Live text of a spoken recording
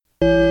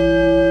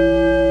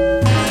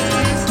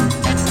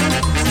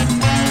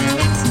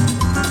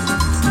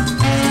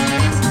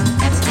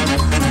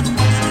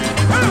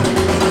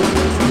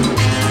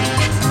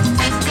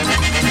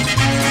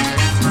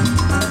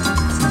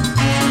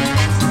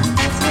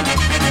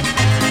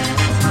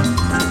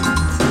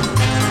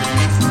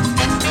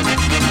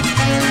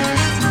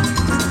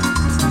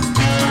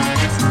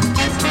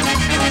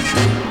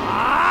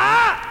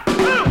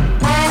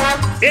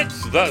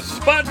the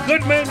Spud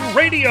Goodman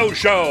Radio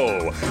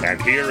Show.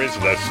 And here is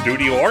the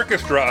studio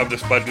orchestra of the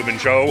Spud Goodman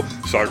Show,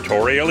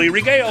 sartorially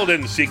regaled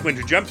in sequined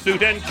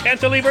jumpsuit and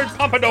cantilevered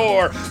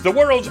pompadour, the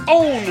world's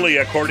only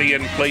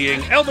accordion-playing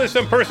Elvis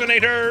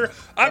impersonator,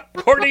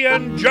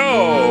 Accordion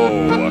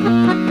Joe.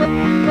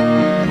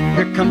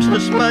 Here comes the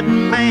Spud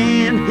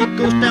Man, he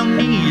goes down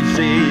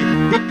easy.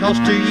 He calls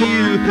to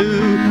you,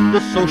 the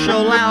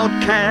social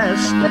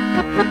outcast.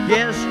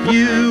 Yes,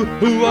 you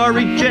who are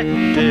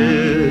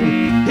rejected.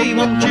 He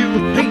wants you,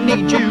 he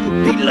needs you,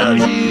 he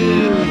loves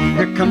you.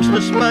 Here comes the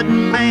Spud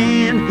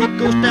Man, he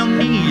goes down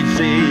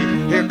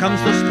easy. Here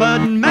comes the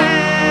Spud Man.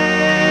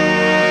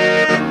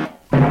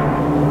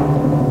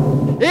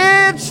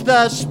 It's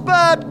the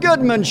Spud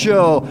Goodman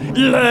Show.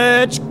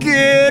 Let's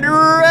get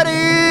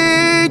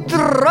ready,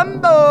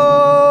 Trumbo.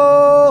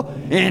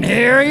 And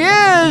here he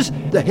is,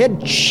 the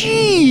head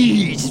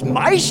cheese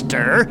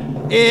meister.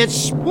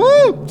 It's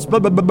Spud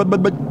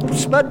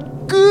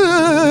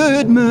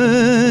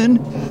Goodman.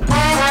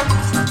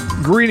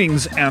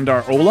 Greetings,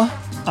 Andar Ola.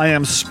 I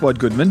am Spud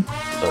Goodman.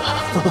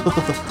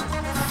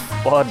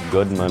 Spud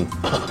Goodman.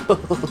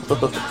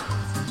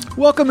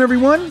 Welcome,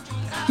 everyone.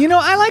 You know,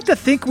 I like to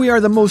think we are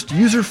the most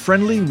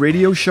user-friendly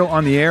radio show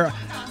on the air.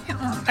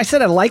 I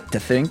said I like to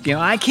think. You know,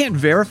 I can't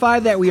verify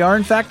that we are,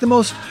 in fact, the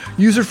most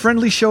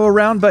user-friendly show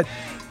around, but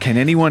can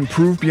anyone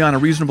prove beyond a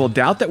reasonable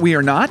doubt that we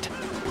are not?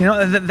 You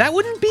know, that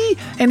wouldn't be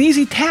an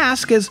easy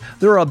task, as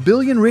there are a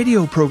billion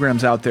radio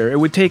programs out there. It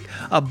would take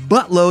a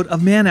buttload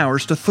of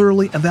man-hours to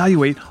thoroughly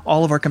evaluate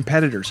all of our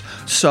competitors.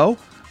 So,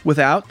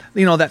 without,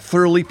 that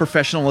thoroughly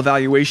professional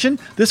evaluation,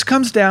 this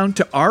comes down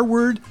to our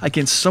word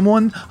against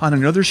someone on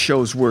another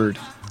show's word.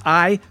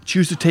 I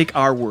choose to take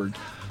our word.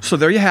 So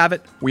there you have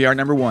it. We are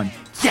number one.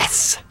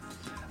 Yes!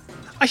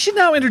 I should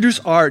now introduce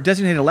our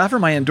designated laugher,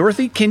 my Aunt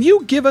Dorothy. Can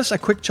you give us a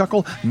quick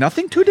chuckle?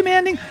 Nothing too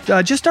demanding,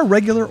 just a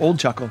regular old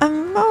chuckle.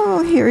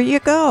 Here you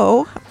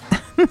go.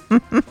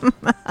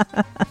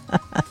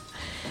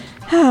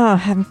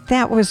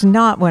 That was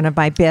not one of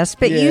my best,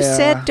 but you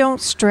said don't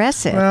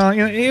stress it. Well,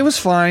 it was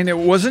fine. It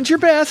wasn't your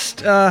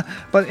best,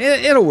 but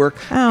it'll work.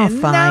 Oh,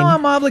 and fine. Now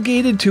I'm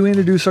obligated to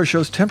introduce our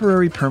show's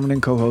temporary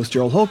permanent co-host,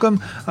 Gerald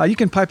Holcomb. You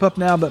can pipe up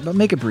now, but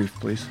make it brief,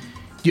 please.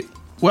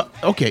 Well,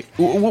 okay.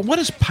 What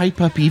does pipe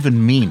up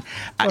even mean?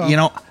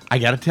 Well, I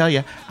got to tell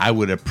you, I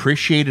would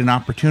appreciate an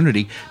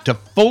opportunity to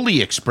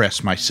fully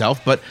express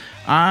myself, but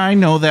I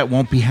know that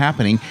won't be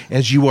happening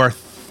as you are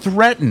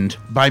threatened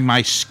by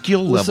my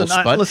skill level,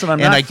 Spud. Listen, I'm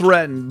not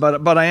threatened,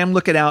 but I am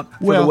looking out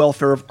for the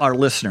welfare of our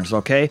listeners,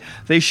 okay?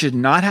 They should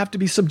not have to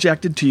be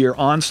subjected to your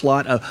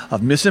onslaught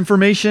of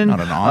misinformation,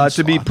 Not an onslaught.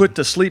 to be put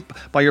to sleep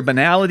by your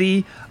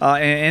banality,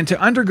 and to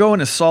undergo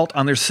an assault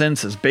on their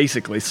senses,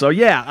 basically. So,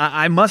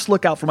 I must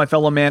look out for my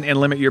fellow man and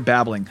limit your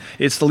babbling.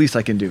 It's the least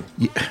I can do.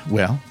 Yeah,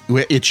 well,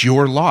 it's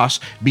your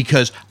loss,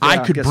 because I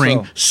could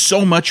bring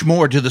so much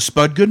more to the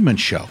Spud Goodman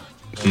Show.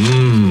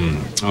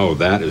 Oh,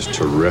 that is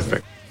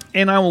terrific.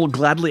 And I will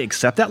gladly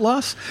accept that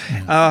loss.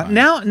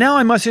 Now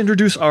I must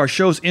introduce our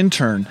show's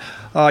intern.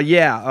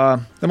 The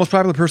most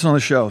popular person on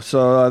the show.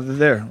 So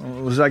there,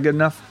 was that good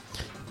enough?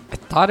 I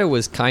thought it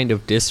was kind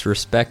of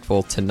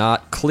disrespectful to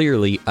not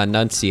clearly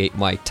enunciate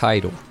my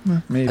title.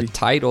 Maybe. A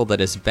title that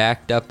is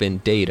backed up in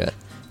data.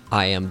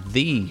 I am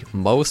the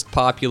most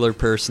popular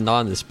person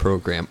on this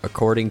program,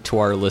 according to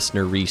our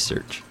listener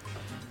research.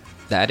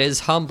 That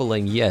is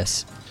humbling,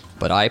 yes.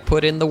 But I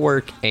put in the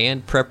work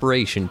and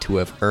preparation to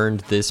have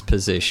earned this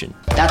position.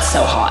 That's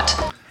so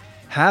hot.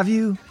 Have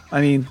you? I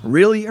mean,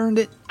 really earned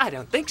it? I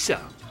don't think so.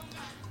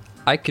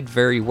 I could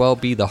very well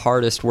be the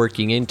hardest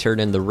working intern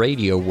in the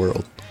radio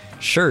world.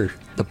 Sure,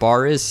 the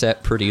bar is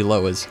set pretty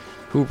low as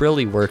who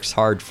really works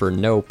hard for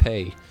no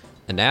pay.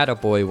 An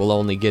attaboy will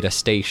only get a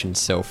station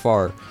so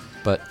far,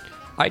 but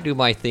I do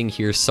my thing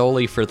here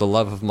solely for the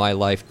love of my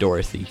life,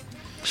 Dorothy.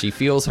 She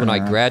feels when I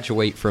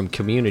graduate from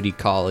community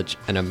college,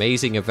 an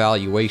amazing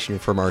evaluation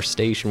from our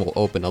station will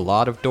open a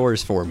lot of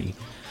doors for me.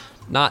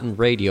 Not in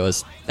radio,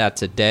 as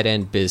that's a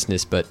dead-end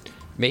business, but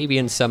maybe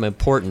in some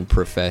important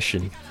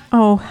profession.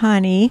 Oh,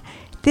 honey,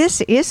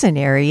 this is an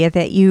area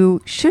that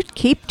you should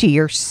keep to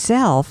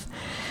yourself.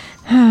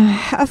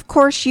 Of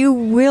course, you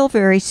will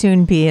very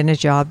soon be in a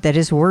job that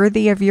is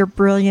worthy of your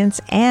brilliance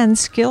and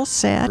skill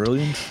set.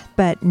 Brilliance?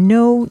 But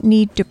no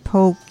need to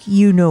poke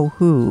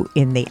you-know-who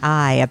in the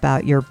eye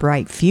about your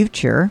bright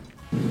future.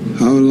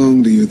 How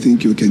long do you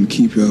think you can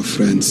keep your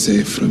friends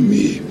safe from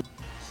me?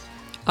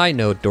 I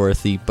know,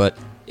 Dorothy, but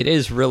it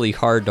is really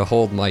hard to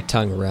hold my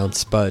tongue around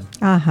Spud.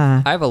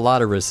 Uh-huh. I have a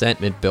lot of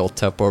resentment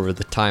built up over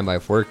the time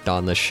I've worked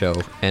on the show.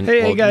 And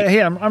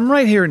Hey, I'm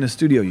right here in the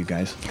studio, you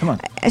guys. Come on.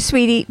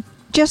 Sweetie,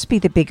 Just be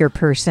the bigger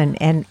person,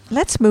 and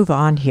let's move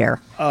on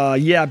here.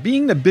 Yeah,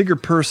 being the bigger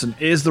person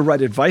is the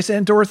right advice,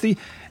 Aunt Dorothy.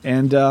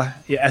 And yeah,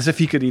 as if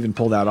he could even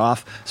pull that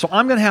off. So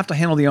I'm going to have to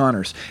handle the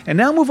honors. And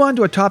now move on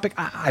to a topic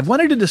I've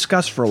wanted to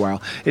discuss for a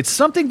while. It's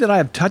something that I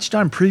have touched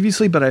on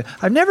previously, but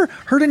I've never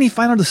heard any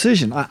final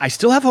decision. I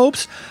still have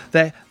hopes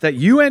that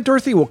you, Aunt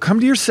Dorothy, will come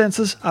to your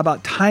senses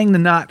about tying the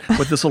knot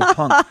with this little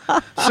punk.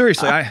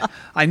 Seriously,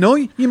 I know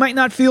you might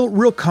not feel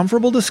real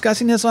comfortable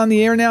discussing this on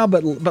the air now,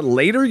 but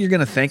later you're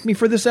going to thank me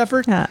for this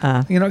effort.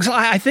 You know, so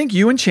I think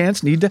you and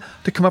Chance need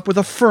to come up with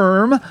a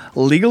firm,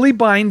 legally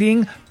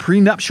binding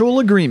prenuptial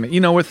agreement. You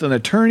know, with an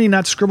attorney,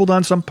 not scribbled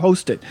on some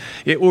post-it.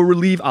 It will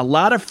relieve a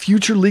lot of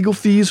future legal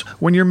fees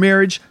when your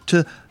marriage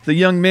to the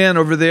young man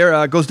over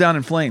there goes down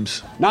in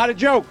flames. Not a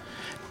joke.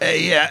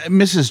 Yeah,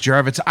 Mrs.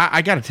 Jarvitz,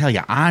 I got to tell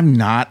you, I'm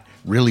not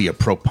really a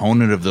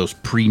proponent of those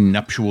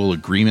prenuptial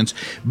agreements.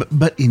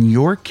 But in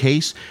your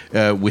case,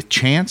 with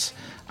Chance,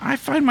 I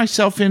find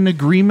myself in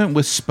agreement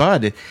with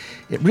Spud.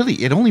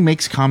 It only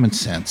makes common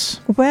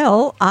sense.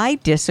 Well, I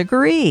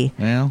disagree.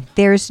 Well,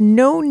 there's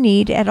no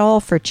need at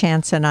all for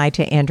Chance and I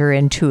to enter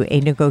into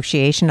a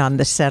negotiation on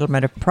the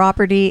settlement of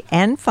property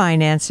and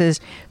finances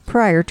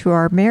prior to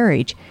our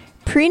marriage.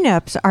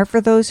 Prenups are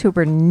for those who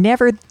were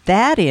never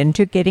that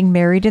into getting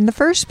married in the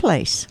first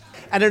place.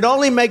 And it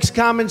only makes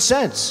common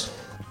sense.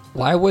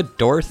 Why would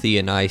Dorothy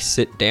and I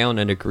sit down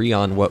and agree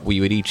on what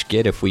we would each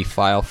get if we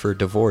file for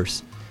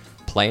divorce?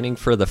 Planning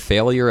for the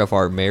failure of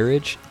our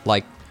marriage?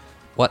 Like,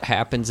 what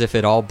happens if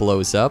it all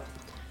blows up?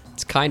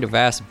 It's kind of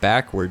ass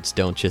backwards,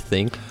 don't you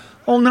think?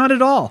 Oh, not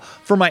at all.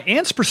 From my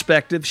aunt's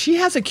perspective, she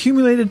has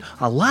accumulated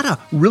a lot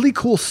of really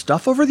cool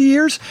stuff over the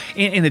years.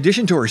 In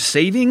addition to her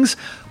savings,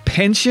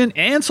 pension,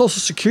 and Social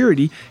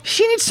Security,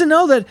 she needs to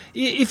know that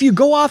if you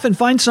go off and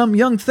find some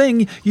young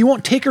thing, you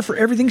won't take her for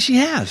everything she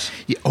has.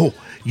 Yeah,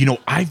 you know,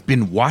 I've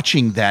been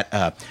watching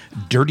that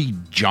Dirty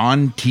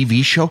John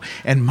TV show,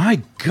 and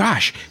my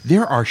gosh,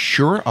 there are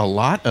sure a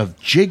lot of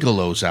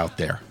gigolos out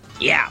there.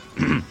 Yeah.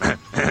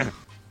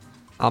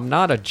 I'm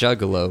not a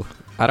juggalo.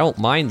 I don't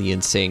mind the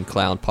Insane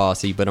Clown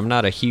Posse, but I'm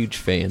not a huge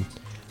fan.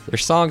 Their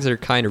songs are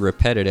kind of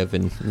repetitive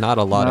and not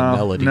a lot of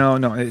melody. No,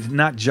 it's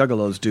not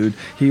juggalos, dude.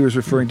 He was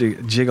referring to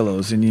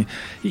gigolos, and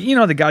you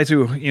know the guys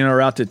who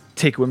are out to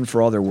take women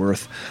for all they're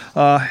worth.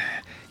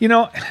 You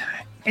know,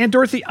 Aunt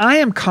Dorothy, I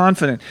am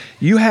confident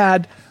you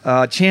had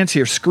Chance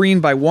here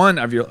screened by one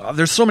of your...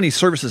 There's so many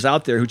services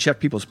out there who check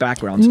people's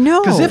backgrounds.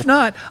 No. Because if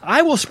not,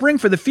 I will spring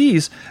for the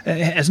fees.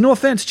 As no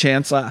offense,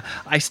 Chance,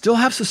 I still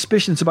have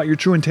suspicions about your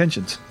true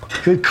intentions.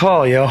 Good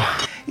call, yo.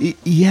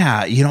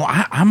 Yeah, you know,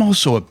 I'm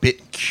also a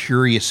bit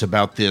curious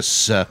about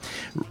this,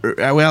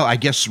 well, I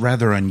guess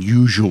rather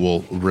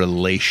unusual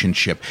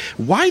relationship.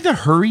 Why the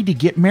hurry to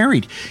get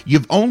married?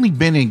 You've only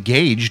been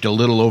engaged a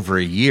little over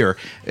a year.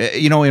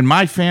 You know, in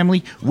my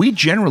family, we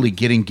generally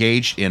get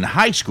engaged in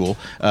high school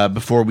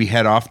before we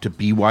head off to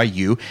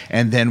BYU,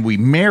 and then we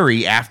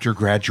marry after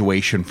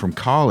graduation from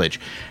college.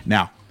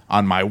 Now,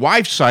 on my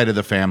wife's side of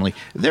the family,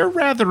 they're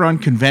rather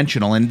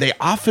unconventional, and they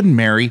often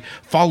marry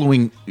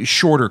following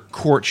shorter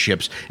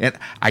courtships. And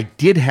I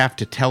did have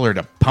to tell her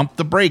to pump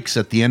the brakes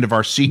at the end of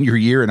our senior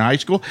year in high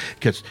school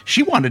because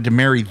she wanted to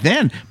marry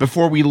then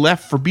before we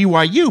left for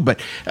BYU.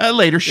 But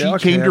later she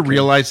came to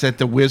realize that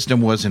the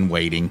wisdom was in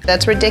waiting.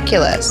 That's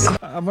ridiculous.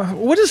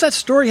 What does that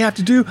story have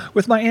to do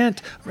with my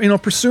aunt,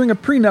 pursuing a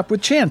prenup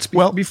with Chance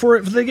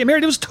before they get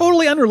married? It was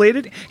totally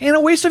unrelated and a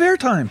waste of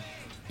airtime.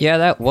 Yeah,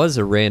 that was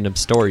a random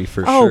story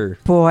for Oh, sure.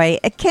 boy.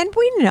 Can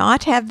we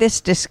not have this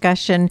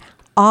discussion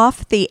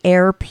off the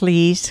air,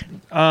 please?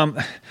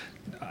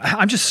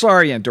 I'm just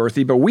sorry, Aunt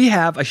Dorothy, but we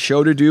have a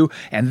show to do,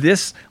 and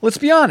this, let's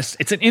be honest,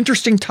 it's an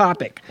interesting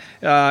topic.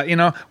 We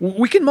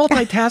can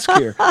multitask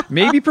here.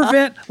 Maybe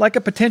prevent like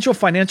a potential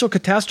financial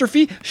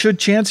catastrophe should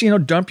Chance,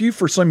 dump you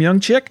for some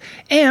young chick,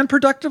 and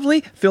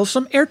productively fill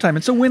some airtime.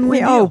 It's a win-win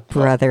deal. Oh,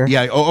 brother.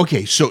 Yeah,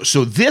 okay,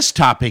 so this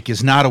topic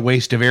is not a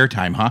waste of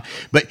airtime, huh?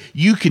 But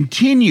you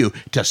continue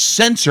to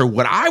censor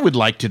what I would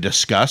like to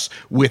discuss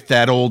with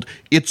that old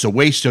 "it's a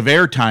waste of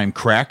airtime"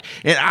 crack,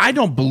 and I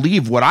don't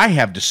believe what I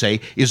have to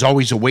say is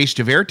always a waste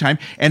of airtime,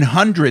 and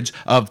hundreds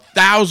of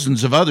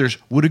thousands of others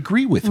would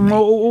agree with me.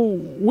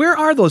 Where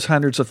are those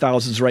hundreds of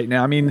thousands right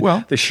now? I mean,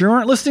 well, they sure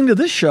aren't listening to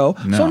this show.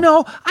 No. So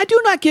no, I do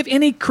not give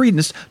any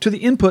credence to the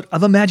input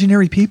of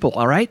imaginary people,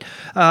 all right?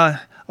 All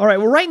right,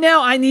 well, right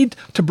now I need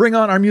to bring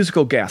on our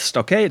musical guest,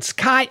 okay? It's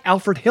Kai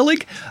Alfred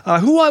Hillig,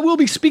 who I will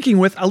be speaking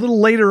with a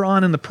little later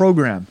on in the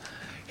program.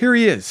 Here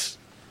he is.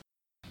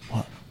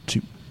 1,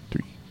 2,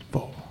 3,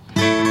 4.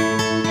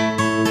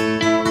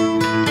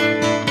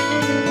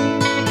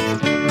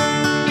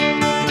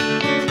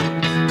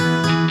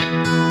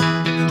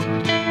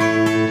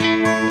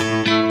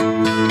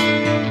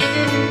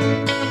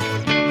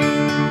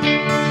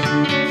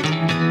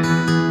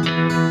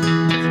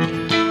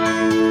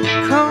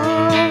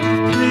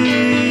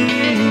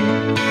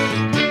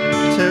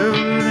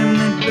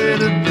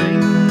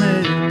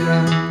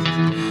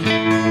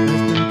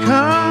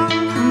 Come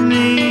for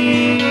me.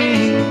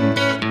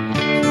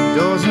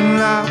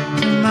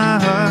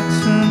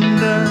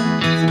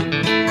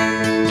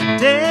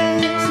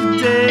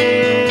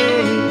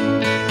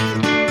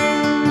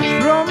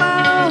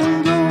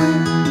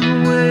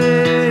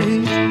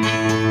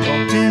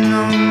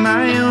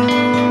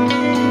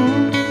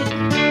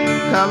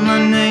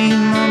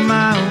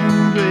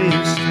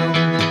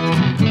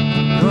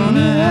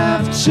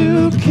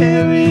 to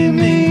carry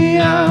me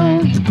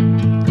out.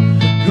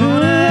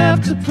 Gonna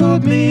have to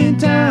put me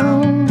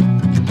down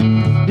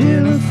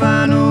in a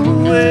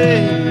final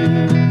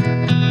way.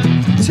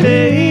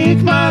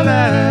 Take my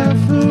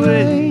life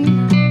away.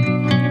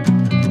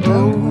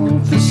 Oh,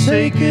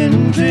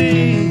 forsaken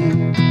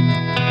dream,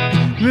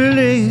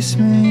 release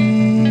me.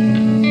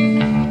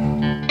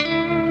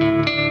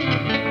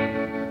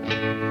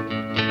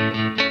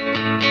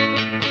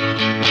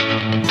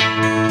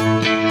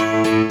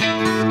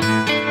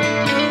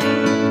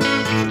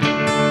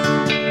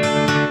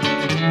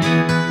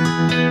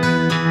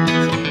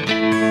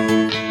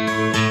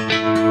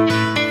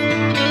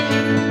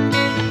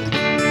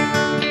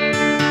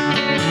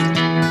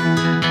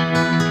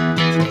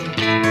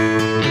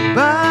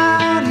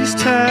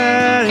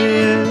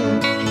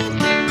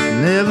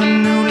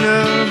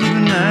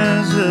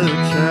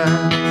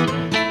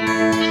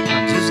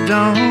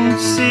 Don't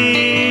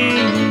see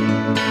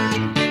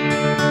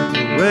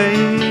the way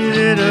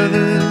that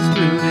others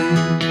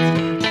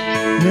believe.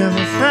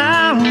 Never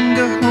found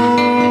a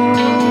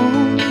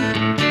home.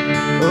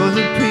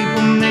 Other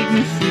people make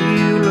me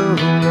feel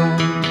alone.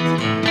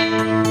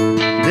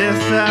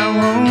 Death I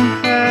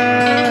won't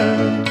have.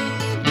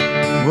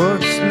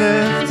 What's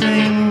left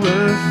ain't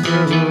worth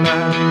the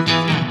life.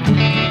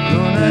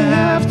 Gonna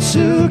have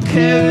to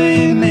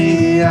carry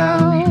me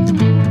out.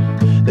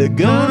 They're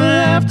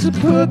gonna have to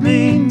put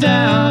me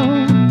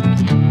down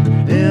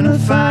in a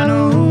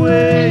final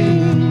way.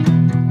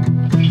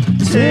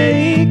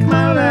 Take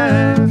my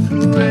life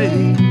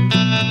away.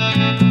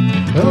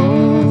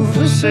 Oh,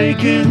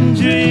 forsaken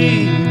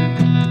dream,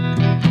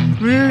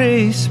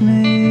 release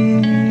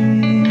me.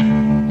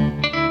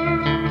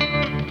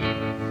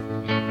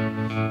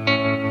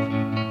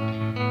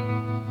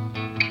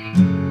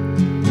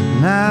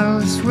 And I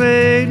was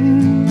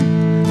waiting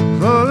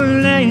for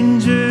an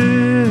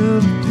angel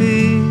of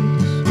peace.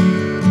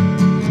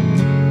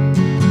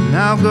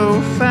 I'll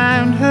go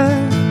find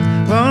her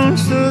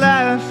once the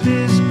life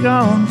is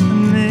gone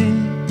from me.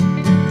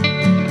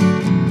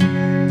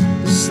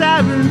 The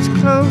siren's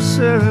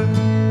closer,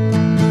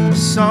 a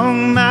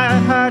song my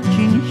heart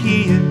can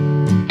hear.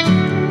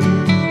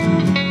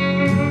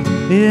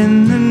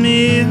 In the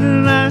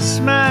mirror I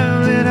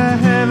smile that I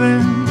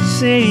haven't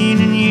seen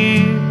in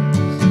years.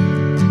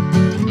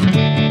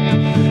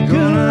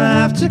 Gonna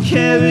have to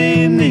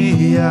carry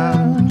me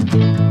out.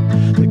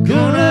 They're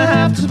gonna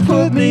have to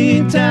put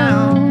me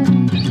down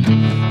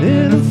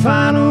in a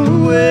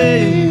final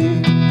way.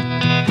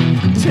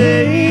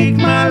 Take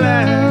my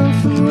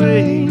life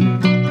away.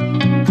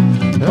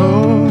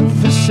 Oh,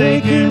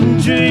 forsaken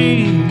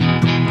dream,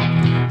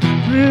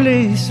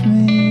 release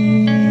me.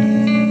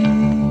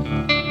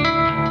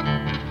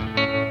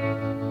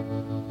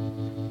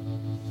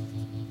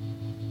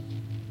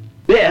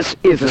 This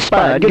is the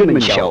Spud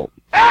Goodman Show.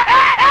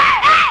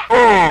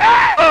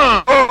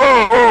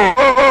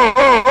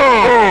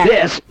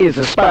 This is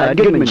the Spud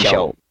Goodman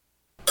Show.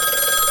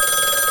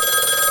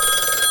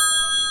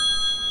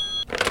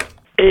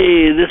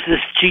 Hey, this is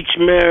Cheech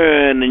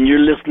Marin, and you're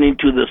listening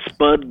to the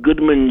Spud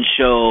Goodman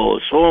Show.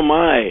 So am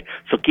I,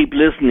 so keep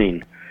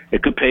listening.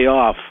 It could pay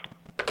off.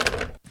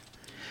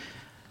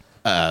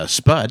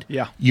 Spud,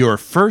 yeah. Your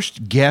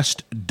first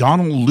guest,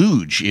 Donald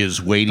Logue,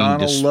 is waiting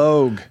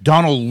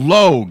Donald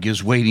Logue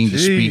is waiting to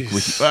speak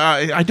with you.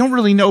 I don't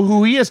really know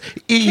who he is.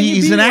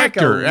 He's an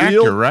actor,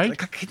 right?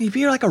 Can he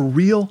be like a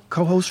real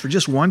co-host for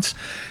just once?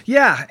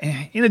 Yeah.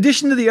 In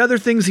addition to the other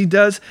things he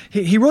does,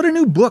 he wrote a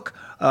new book.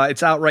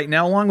 It's out right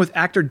now, along with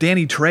actor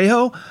Danny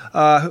Trejo,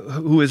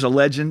 who is a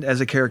legend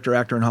as a character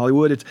actor in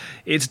Hollywood.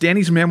 It's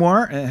Danny's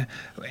memoir.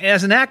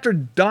 As an actor,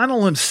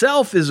 Donald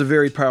himself is a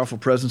very powerful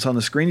presence on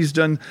the screen. He's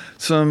done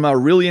some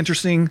really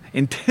interesting,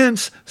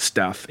 intense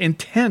stuff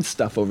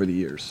over the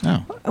years.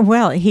 Oh.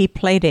 Well, he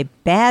played a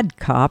bad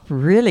cop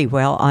really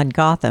well on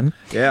Gotham.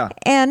 Yeah.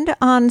 And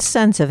on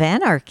Sons of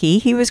Anarchy,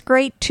 he was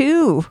great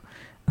too.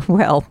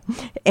 Well,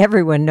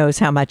 everyone knows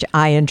how much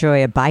I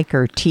enjoy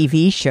biker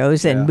TV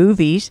shows and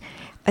movies.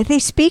 They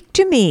speak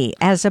to me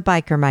as a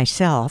biker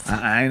myself.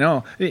 I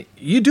know.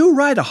 You do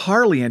ride a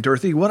Harley, Aunt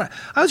Dorothy. I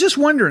was just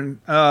wondering,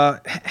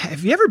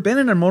 have you ever been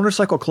in a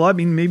motorcycle club? I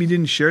mean, maybe you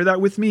didn't share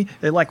that with me.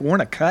 They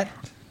weren't a cut?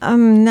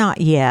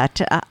 Not yet.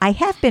 I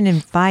have been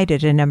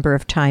invited a number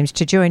of times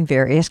to join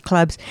various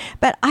clubs,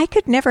 but I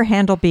could never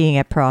handle being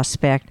a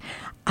prospect.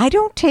 I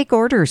don't take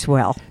orders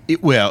well.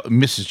 Well,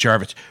 Mrs.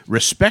 Jarvis,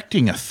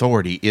 respecting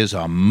authority is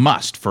a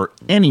must for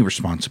any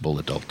responsible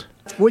adult.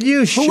 Will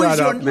you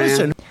shut up, man?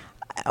 Listen.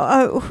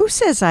 Who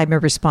says I'm a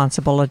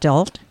responsible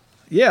adult?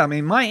 Yeah, I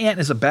mean, my aunt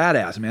is a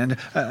badass, man.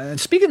 And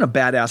speaking of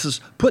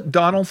badasses, put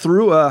Donald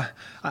through. I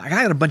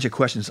got a bunch of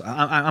questions.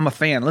 I'm a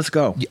fan. Let's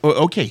go.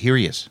 Okay, here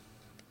he is.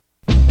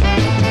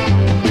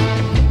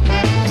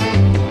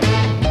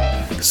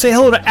 Say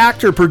hello to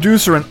actor,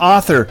 producer, and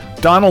author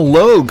Donald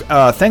Logue.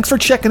 Thanks for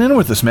checking in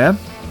with us, man.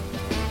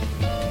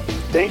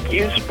 Thank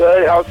you,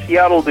 Spud. How's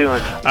Seattle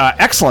doing?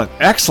 Excellent.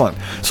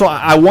 So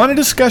I want to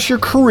discuss your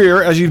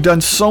career, as you've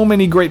done so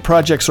many great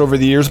projects over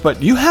the years,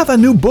 but you have a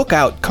new book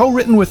out,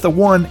 co-written with the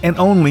one and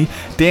only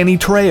Danny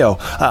Trejo,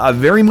 a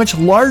very much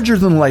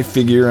larger-than-life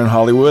figure in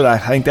Hollywood. I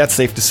think that's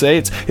safe to say.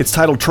 It's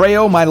titled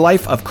Trejo, My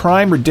Life of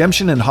Crime,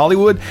 Redemption in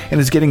Hollywood, and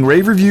is getting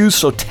rave reviews.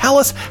 So tell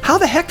us, how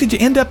the heck did you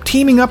end up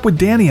teaming up with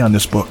Danny on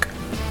this book?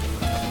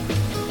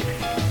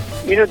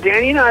 You know,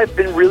 Danny and I have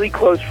been really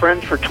close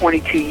friends for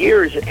 22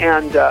 years,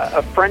 and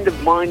a friend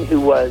of mine who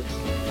was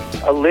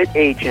a lit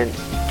agent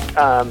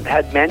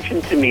had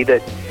mentioned to me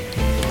that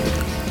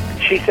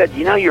she said,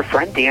 you know, your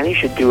friend Danny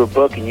should do a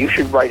book and you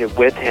should write it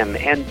with him.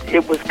 And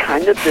it was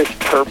kind of this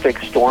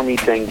perfect stormy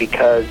thing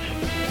because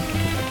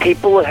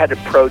people had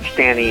approached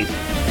Danny's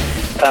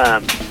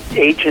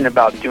agent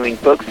about doing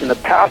books in the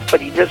past, but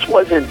he just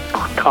wasn't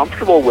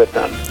comfortable with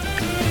them.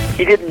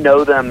 He didn't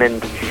know them,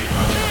 and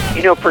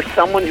you know, for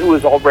someone who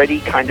was already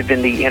kind of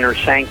in the inner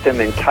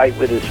sanctum and tight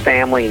with his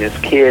family and his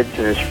kids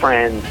and his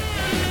friends,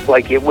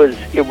 like it was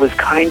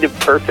kind of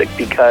perfect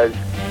because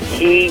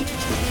he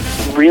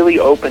really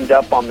opened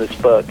up on this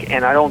book,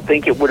 and I don't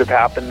think it would have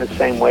happened the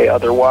same way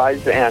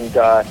otherwise. And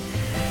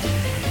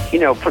you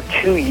know, for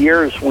 2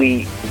 years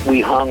we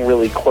hung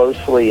really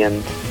closely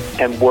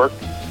and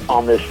worked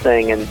on this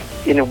thing, and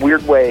in a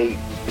weird way,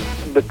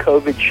 the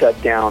COVID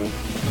shutdown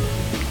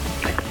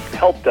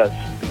helped us.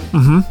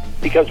 Mm-hmm.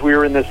 Because we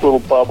were in this little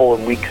bubble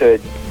and we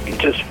could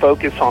just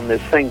focus on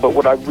this thing. But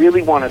what I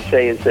really want to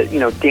say is that, you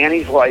know,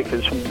 Danny's life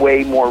is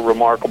way more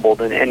remarkable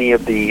than any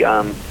of the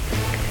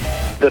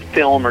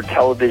film or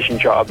television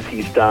jobs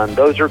he's done.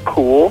 Those are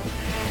cool,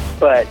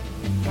 but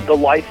the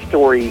life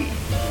story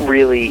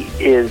really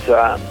is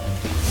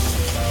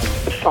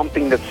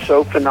something that's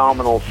so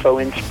phenomenal, so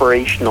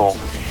inspirational.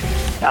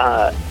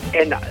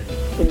 And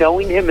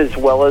knowing him as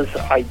well as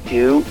I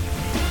do,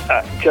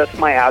 just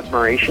my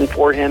admiration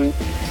for him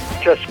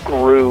just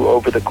grew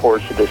over the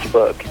course of this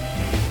book,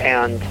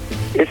 and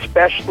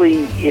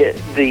especially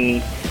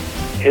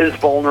his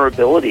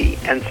vulnerability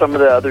and some of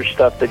the other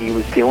stuff that he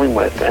was dealing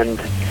with.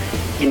 And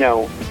you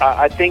know,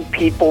 I think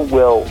people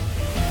will.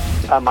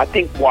 I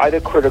think why the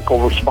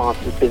critical response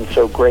has been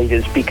so great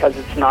is because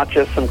it's not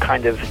just some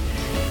kind of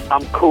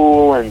I'm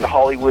cool and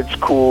Hollywood's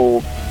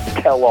cool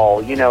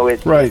tell-all. You know,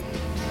 it's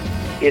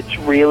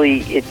really,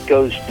 it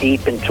goes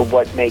deep into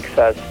what makes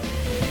us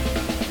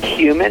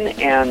human.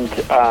 And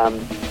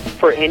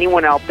for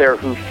anyone out there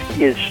who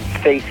is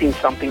facing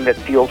something that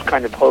feels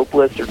kind of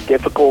hopeless or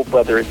difficult,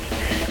 whether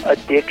it's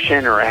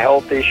addiction or a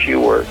health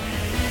issue or,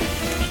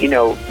 you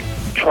know,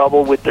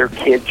 trouble with their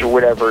kids or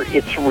whatever,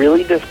 it's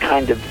really this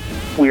kind of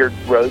weird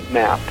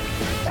roadmap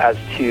as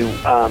to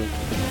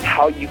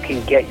how you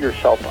can get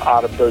yourself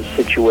out of those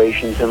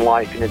situations in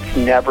life. And it's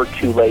never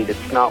too late.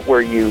 It's not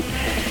where you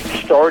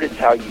start, it's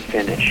how you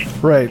finish.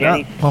 Right.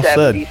 And he's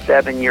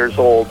 77 years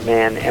old,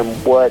 man, and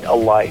what a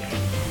life.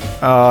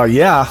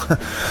 Yeah.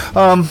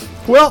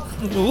 Well,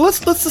 let's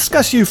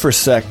discuss you for a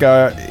sec.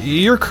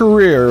 Your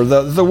career,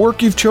 the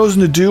work you've chosen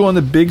to do on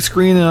the big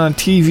screen and on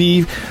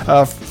TV,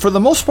 for the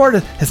most part,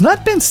 has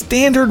not been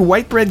standard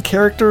white bread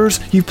characters.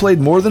 You've played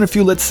more than a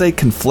few, let's say,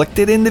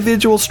 conflicted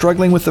individuals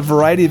struggling with a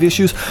variety of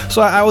issues.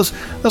 So I was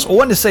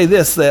wanting to say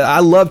this, that I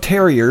love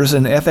Terriers,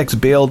 and FX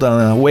bailed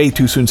way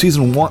too soon.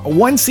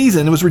 One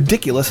season, it was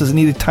ridiculous, as it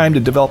needed time to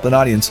develop an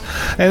audience.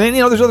 And then,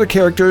 you know, there's other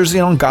characters,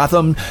 you know, in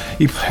Gotham,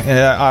 you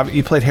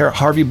played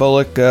Harvey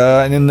Bullock,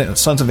 and in the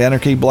Sons of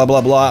Anarchy, blah,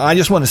 blah, blah. I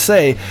just want to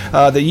say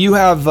that you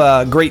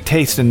have great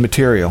taste in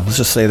material. Let's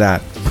just say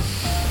that.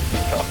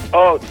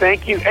 Oh,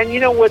 thank you. And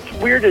you know what's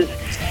weird is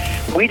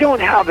we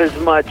don't have as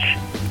much,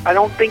 I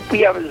don't think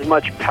we have as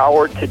much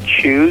power to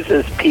choose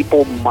as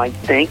people might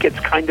think. It's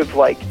kind of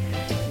like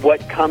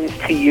what comes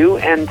to you.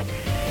 And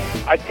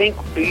I think,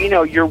 you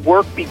know, your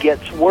work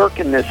begets work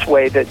in this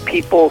way, that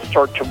people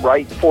start to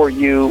write for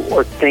you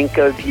or think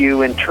of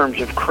you in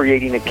terms of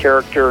creating a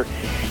character.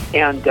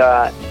 And,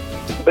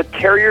 but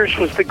Terriers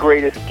was the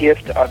greatest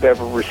gift I've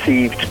ever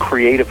received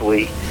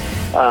creatively.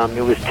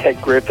 It was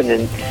Ted Griffin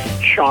and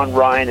Sean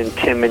Ryan and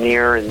Tim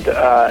Minear, and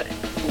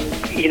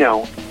you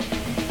know,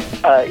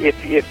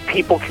 if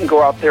people can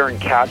go out there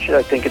and catch it,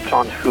 I think it's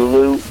on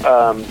Hulu.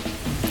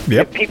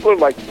 If people are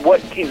like,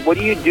 what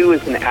do you do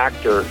as an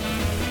actor?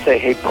 Say,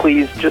 hey,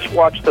 please just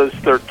watch those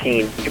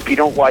 13. If you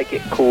don't like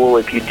it, cool.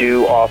 If you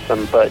do,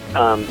 awesome. But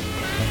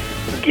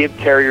give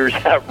Terriers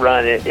that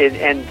run.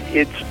 And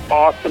it's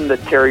awesome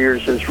that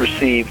Terriers has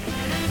received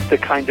the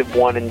kind of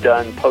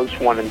one-and-done,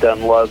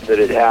 post-one-and-done love that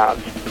it has.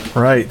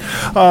 Right.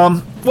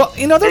 Well,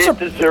 you know, it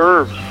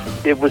deserves.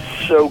 It was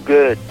so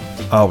good.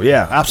 Oh,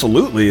 yeah,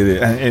 absolutely.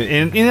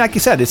 And like you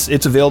said,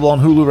 it's available on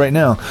Hulu right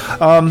now.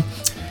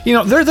 You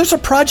know, there's a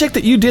project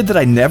that you did that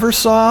I never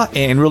saw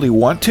and really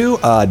want to,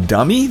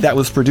 Dummy, that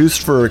was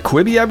produced for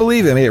Quibi, I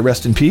believe, and may it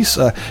rest in peace.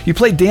 You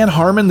played Dan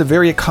Harmon, the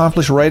very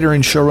accomplished writer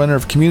and showrunner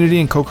of Community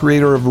and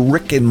co-creator of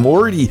Rick and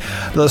Morty.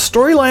 The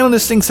storyline on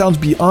this thing sounds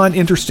beyond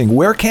interesting.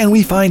 Where can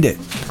we find it?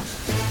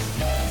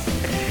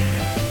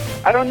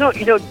 I don't know.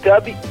 You know,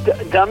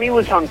 Dummy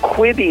was on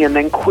Quibi, and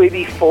then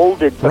Quibi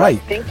folded. But Right.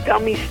 I think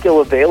Dummy's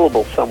still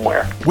available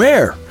somewhere.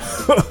 Where?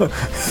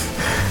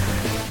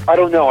 I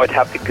don't know. I'd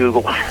have to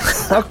Google.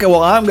 Okay,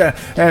 well, I'm gonna.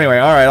 Anyway,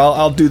 all right,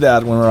 I'll do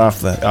that when we're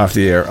off the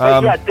air.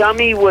 Yeah,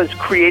 Dummy was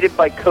created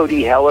by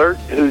Cody Heller,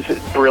 who's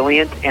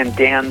brilliant, and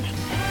Dan's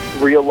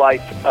real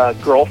life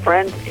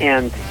girlfriend,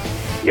 and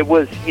it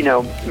was, you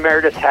know,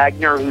 Meredith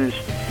Hagner, who's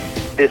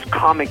this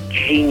comic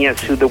genius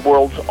who the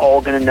world's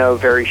all going to know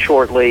very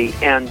shortly,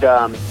 and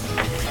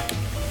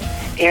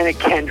Anna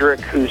Kendrick,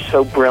 who's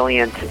so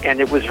brilliant.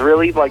 And it was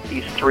really like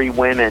these three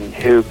women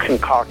who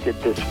concocted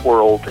this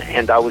world,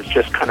 and I was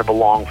just kind of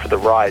along for the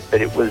ride.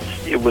 But it was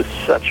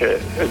such a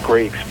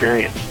great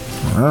experience.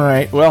 All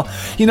right. Well,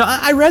 you know,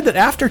 I read that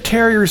after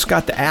Terriers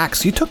got the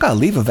axe, you took a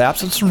leave of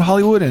absence from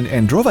Hollywood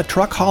and drove a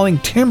truck hauling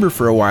timber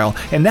for a while,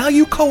 and now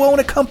you co-own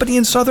a company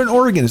in Southern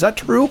Oregon. Is that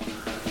true?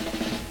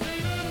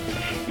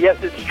 Yes,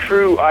 it's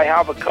true. I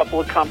have a couple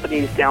of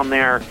companies down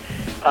there,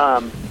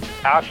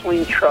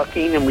 Ashleen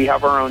Trucking, and we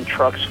have our own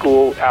truck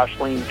school,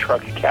 Ashleen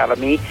Truck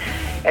Academy.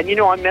 And, you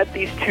know, I met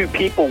these two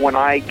people when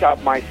I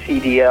got my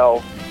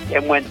CDL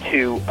and went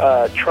to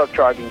truck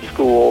driving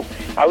school.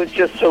 I was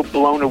just so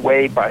blown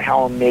away by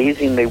how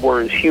amazing they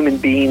were as human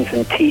beings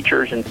and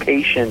teachers and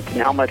patients,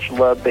 and how much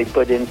love they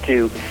put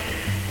into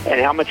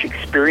and how much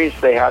experience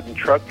they had in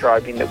truck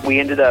driving, that we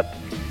ended up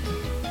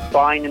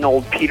buying an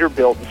old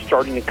Peterbilt and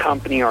starting a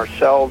company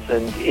ourselves,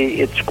 and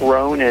it's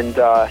grown. And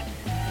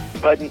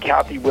Bud and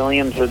Kathy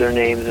Williams are their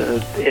names,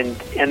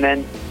 and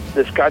then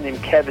this guy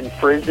named Kevin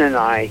Frisden and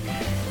I,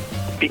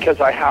 because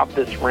I have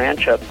this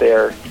ranch up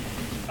there,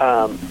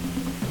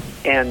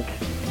 and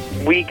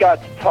we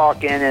got to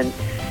talking, and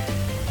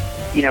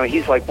you know,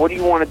 he's like, "What do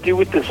you want to do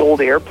with this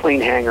old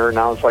airplane hangar?" And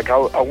I was like,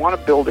 "I want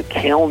to build a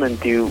kiln and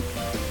do,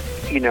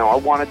 you know, I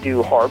want to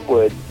do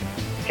hardwood,"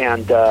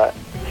 and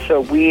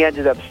so we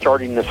ended up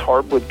starting this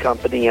hardwood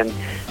company, and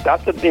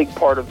that's a big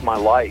part of my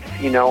life.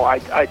 You know, I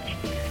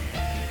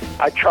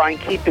try and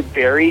keep it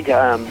varied.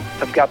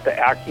 I've got the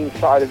acting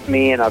side of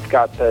me, and I've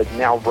got the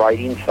now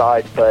writing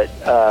side, but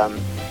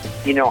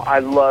you know, I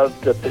love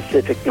the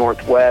Pacific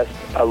Northwest.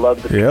 I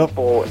love the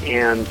people,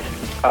 and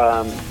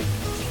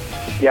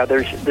yeah,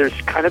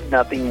 there's kind of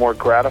nothing more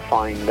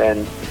gratifying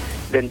than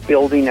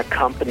building a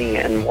company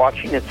and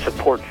watching it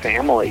support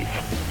families.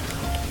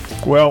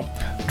 Well,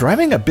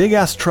 driving a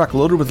big-ass truck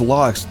loaded with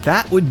logs,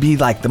 that would be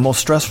like the most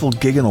stressful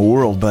gig in the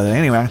world. But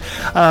anyway,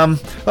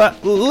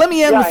 let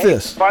me end with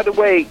this. By the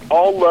way,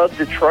 all love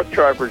the truck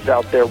drivers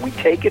out there. We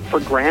take it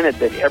for granted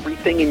that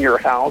everything in your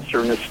house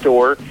or in a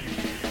store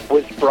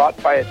was brought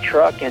by a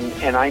truck,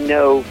 and I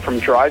know from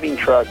driving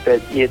truck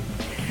that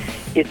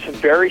it's a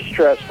very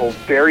stressful,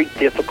 very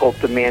difficult,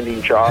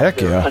 demanding job. Heck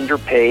They're yeah.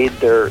 underpaid.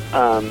 They're,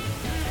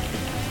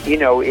 you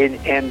know,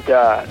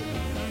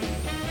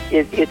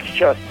 it's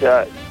just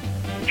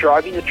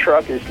driving a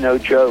truck is no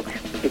joke.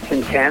 It's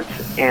intense,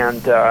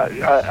 and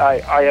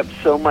I have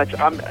so much.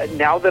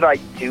 Now that I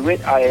do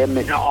it, I am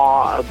in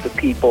awe of the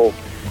people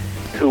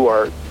who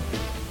are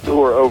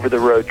over the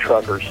road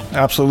truckers.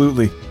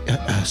 Absolutely.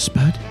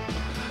 Spud?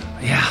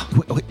 Yeah.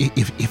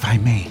 If I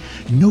may,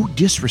 no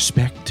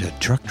disrespect to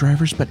truck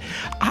drivers, but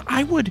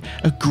I would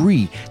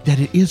agree that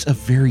it is a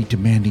very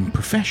demanding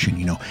profession,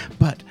 you know.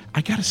 But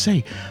I gotta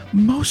say,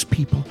 most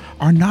people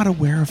are not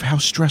aware of how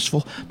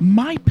stressful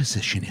my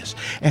position is,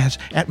 as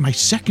at my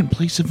second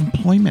place of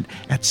employment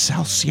at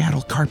South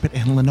Seattle Carpet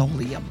and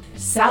Linoleum.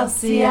 South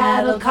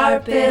Seattle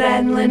Carpet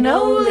and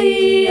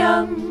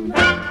Linoleum.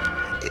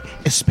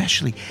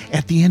 Especially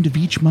at the end of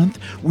each month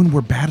when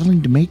we're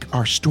battling to make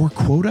our store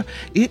quota,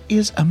 it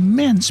is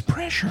immense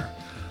pressure.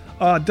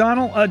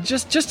 Donald,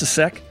 just a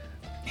sec.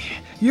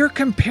 You're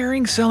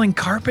comparing selling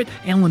carpet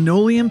and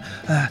linoleum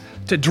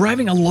to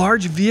driving a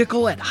large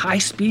vehicle at high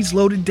speeds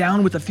loaded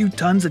down with a few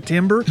tons of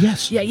timber?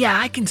 Yes. Yeah,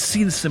 I can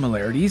see the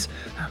similarities.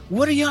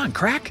 What are you on,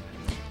 crack?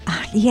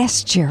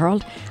 Yes,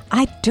 Gerald.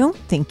 I don't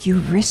think you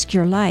risk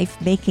your life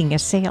making a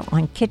sale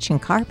on kitchen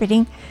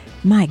carpeting.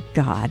 My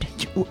God.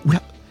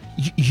 Well,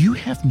 you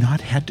have not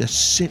had to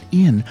sit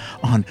in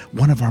on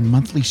one of our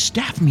monthly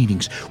staff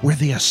meetings where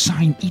they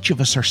assign each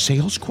of us our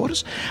sales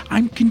quotas.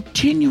 I'm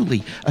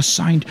continually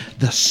assigned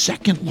the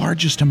second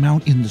largest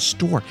amount in the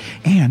store,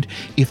 and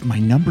if my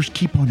numbers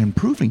keep on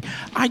improving,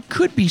 I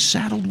could be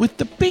saddled with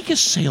the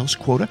biggest sales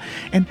quota,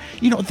 and,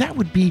 you know, that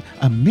would be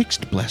a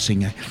mixed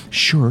blessing.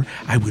 Sure,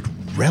 I would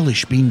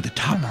relish being the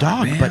top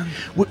dog, man.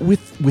 but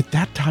with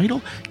that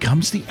title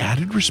comes the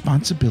added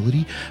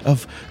responsibility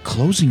of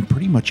closing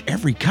pretty much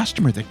every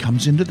customer that comes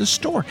into the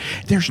store.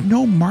 There's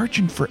no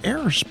margin for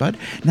error, Spud.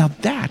 Now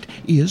that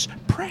is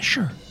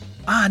pressure.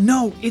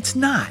 No, it's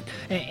not.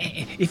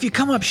 If you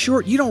come up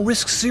short, you don't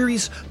risk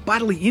serious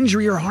bodily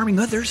injury or harming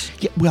others.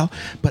 Yeah, well,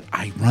 but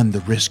I run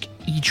the risk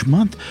each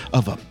month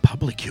of a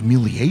public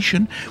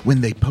humiliation when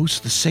they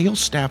post the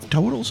sales staff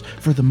totals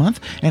for the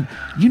month. And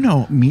you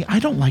know me, I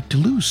don't like to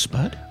lose,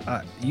 Spud.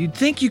 You'd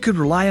think you could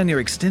rely on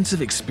your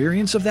extensive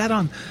experience of that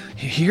on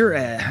here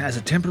as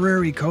a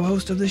temporary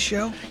co-host of this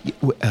show?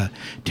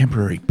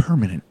 Temporary,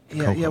 permanent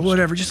co-host. Yeah,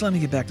 whatever. Just let me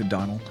get back to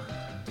Donald.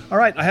 All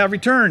right, I have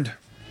returned.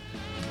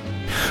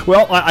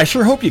 Well, I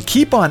sure hope you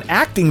keep on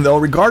acting, though,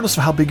 regardless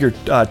of how big your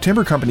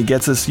timber company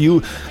gets us.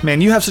 You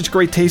have such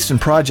great taste in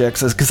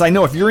projects, because I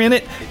know if you're in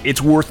it, it's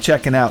worth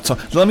checking out. So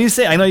let me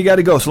say, I know you got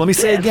to go, so let me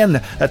say again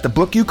that the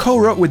book you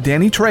co-wrote with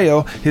Danny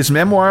Trejo, his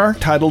memoir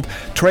titled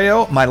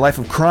Trejo, My Life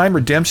of Crime,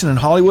 Redemption in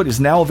Hollywood, is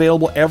now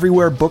available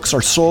everywhere books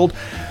are sold.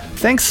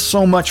 Thanks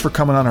so much for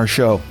coming on our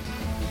show.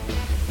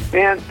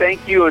 Man,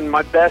 thank you, and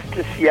my best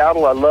to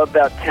Seattle. I love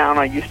that town.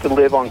 I used to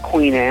live on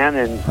Queen Anne,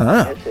 and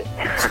that's it.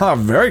 Oh,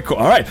 very cool.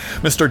 All right,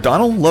 Mr.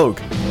 Donald Logue.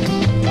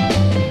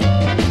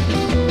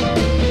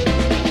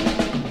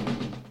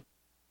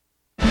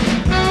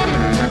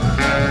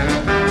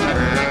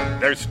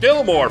 There's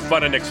still more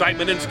fun and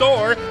excitement in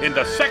store in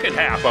the second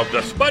half of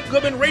the Spud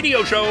Goodman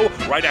Radio Show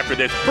right after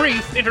this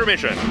brief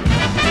intermission.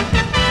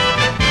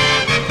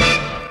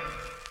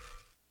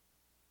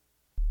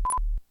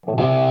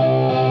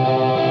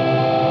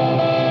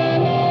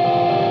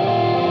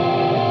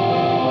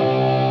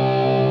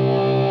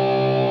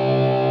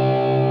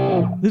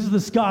 This is the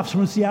Scoffs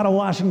from Seattle,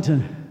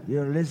 Washington.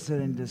 You're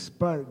listening to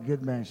Spud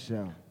Goodman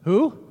Show.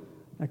 Who?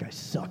 That guy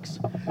sucks.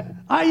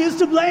 I used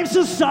to blame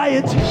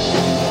society for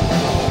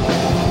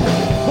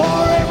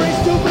every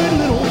stupid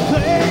little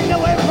thing that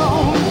went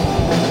wrong.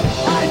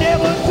 I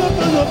never took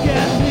a look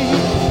at me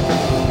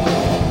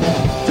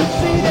to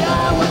see that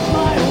I was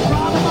my own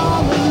problem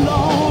all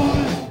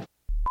alone.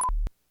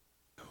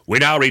 We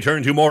now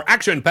return to more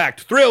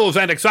action-packed thrills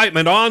and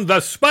excitement on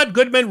the Spud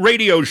Goodman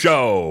Radio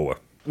Show.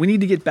 We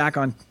need to get back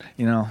on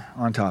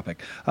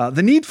topic.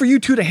 The need for you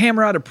two to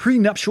hammer out a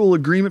prenuptial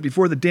agreement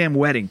before the damn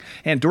wedding.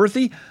 And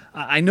Dorothy,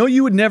 I know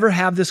you would never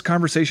have this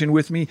conversation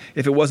with me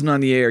if it wasn't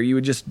on the air. You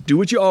would just do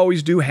what you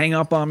always do, hang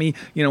up on me,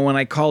 when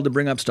I called to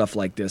bring up stuff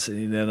like this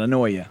and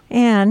annoy you.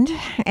 And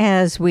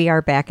as we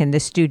are back in the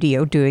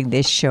studio doing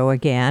this show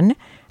again,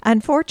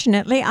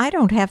 unfortunately, I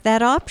don't have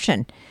that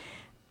option.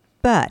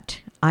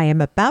 But I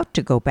am about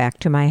to go back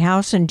to my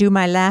house and do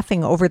my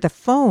laughing over the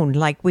phone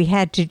like we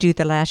had to do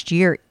the last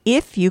year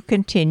if you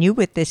continue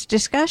with this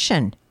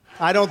discussion.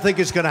 I don't think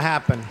it's going to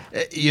happen.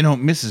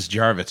 Mrs.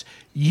 Jarvis,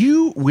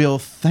 you will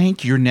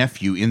thank your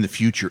nephew in the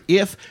future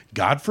if,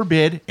 God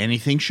forbid,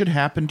 anything should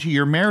happen to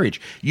your marriage.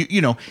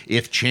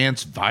 If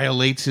Chance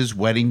violates his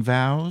wedding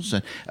vows.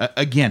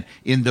 Again,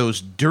 in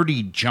those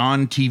Dirty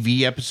John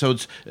TV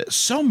episodes,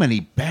 so many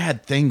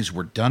bad things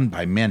were done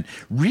by men.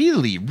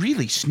 Really,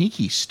 really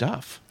sneaky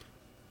stuff.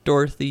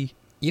 Dorothy,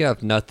 you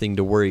have nothing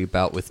to worry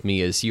about with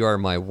me as you are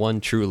my one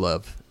true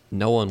love.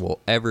 No one will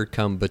ever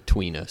come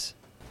between us.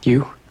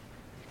 You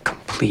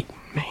complete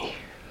me.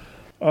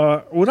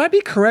 Would I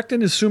be correct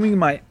in assuming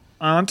my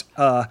aunt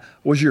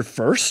was your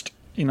first,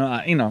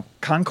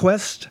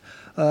 conquest?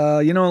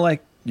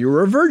 Like you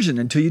were a virgin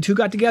until you two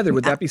got together.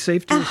 Would that be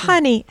safe to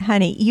assume?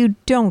 Honey, you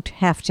don't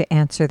have to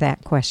answer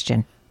that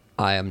question.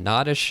 I am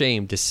not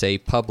ashamed to say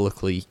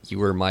publicly you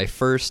were my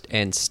first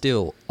and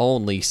still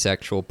only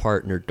sexual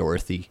partner,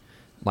 Dorothy.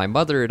 My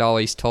mother had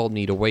always told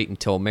me to wait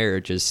until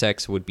marriage as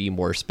sex would be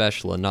more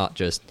special and not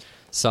just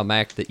some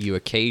act that you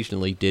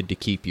occasionally did to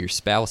keep your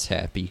spouse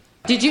happy.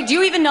 Do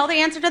you even know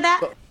the answer to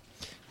that?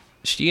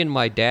 She and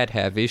my dad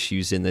have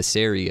issues in this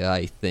area,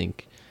 I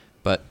think,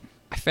 but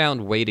I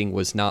found waiting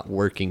was not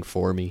working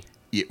for me.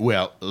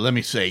 Well, let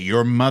me say,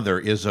 your mother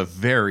is a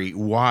very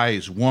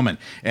wise woman.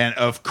 And,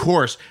 of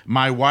course,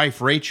 my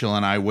wife Rachel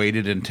and I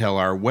waited until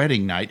our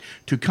wedding night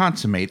to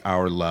consummate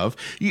our love.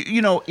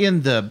 In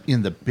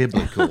the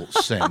biblical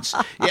sense.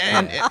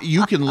 And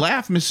you can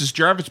laugh, Mrs.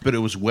 Jarvis, but it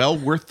was well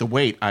worth the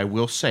wait, I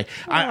will say.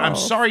 I'm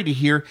sorry to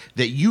hear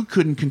that you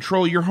couldn't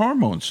control your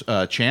hormones,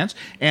 Chance,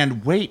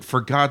 and wait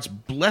for God's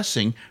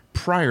blessing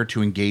prior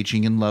to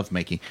engaging in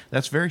lovemaking.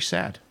 That's very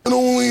sad. Not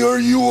only are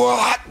you a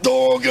hot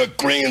dog, a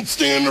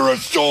grandstander, a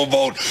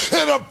showboat,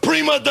 and a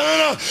prima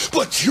donna,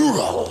 but you're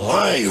a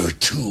liar,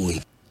 too.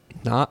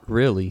 Not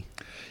really.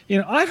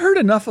 I've heard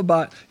enough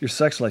about your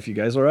sex life, you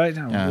guys, all right?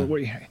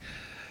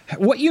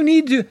 What you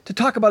need to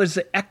talk about is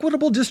the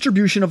equitable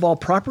distribution of all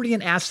property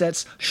and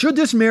assets should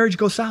this marriage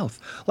go south.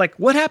 Like,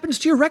 what happens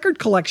to your record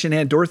collection,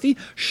 Aunt Dorothy?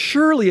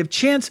 Surely if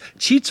Chance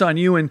cheats on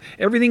you and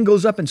everything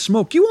goes up in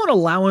smoke, you won't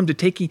allow him to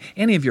take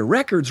any of your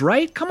records,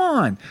 right? Come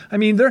on. I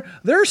mean, there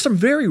are some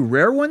very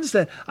rare ones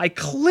that he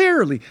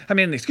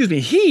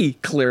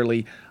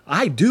clearly,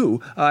 I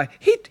do.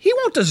 He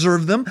won't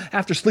deserve them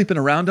after sleeping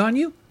around on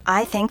you.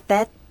 I think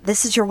that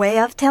this is your way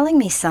of telling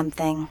me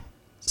something.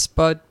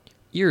 Spud,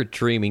 you're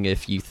dreaming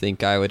if you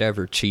think I would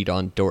ever cheat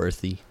on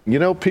Dorothy.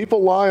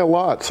 People lie a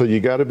lot, so you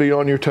got to be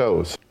on your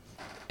toes.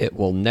 It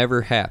will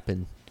never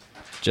happen.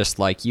 Just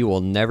like you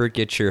will never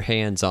get your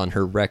hands on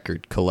her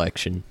record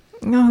collection.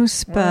 Oh,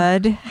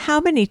 Spud,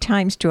 how many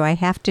times do I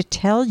have to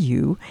tell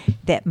you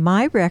that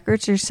my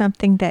records are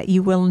something that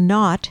you will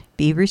not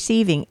be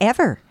receiving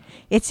ever?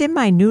 It's in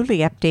my newly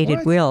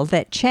updated will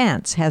that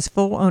Chance has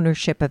full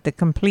ownership of the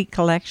complete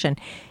collection,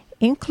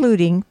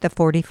 including the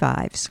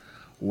 45s.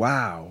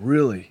 Wow,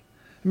 really?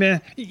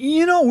 Man,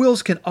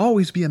 wills can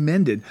always be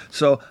amended.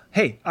 So,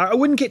 hey, I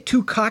wouldn't get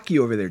too cocky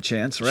over there,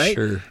 Chance, right?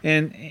 Sure.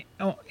 And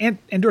Oh, and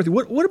Dorothy,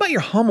 what about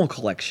your Hummel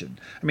collection?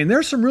 I mean,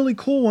 there's some really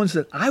cool ones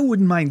that I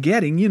wouldn't mind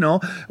getting,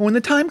 when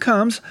the time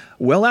comes,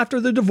 well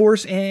after the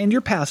divorce and your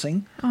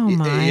passing. Oh,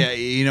 my.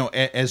 Yeah,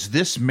 as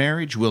this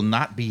marriage will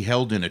not be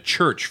held in a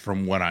church,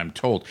 from what I'm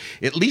told,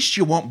 at least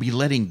you won't be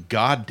letting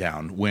God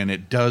down when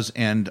it does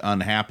end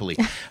unhappily.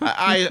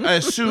 I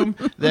assume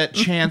that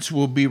Chance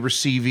will be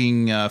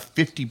receiving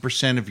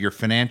 50% of your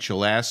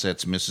financial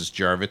assets, Mrs.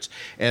 Jarvitz,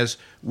 as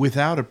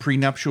without a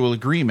prenuptial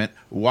agreement,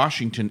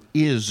 Washington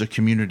is a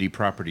community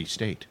property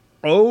state.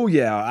 Oh,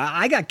 yeah.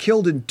 I got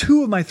killed in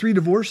 2 of my 3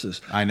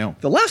 divorces. I know.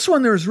 The last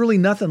one, there was really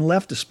nothing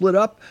left to split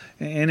up,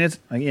 and it's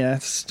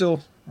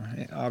still,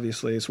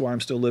 obviously, it's why I'm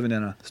still living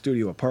in a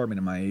studio apartment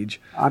at my age.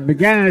 I'm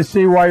beginning to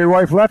see why your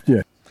wife left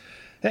you.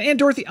 And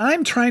Dorothy,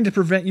 I'm trying to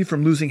prevent you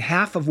from losing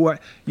half of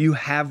what you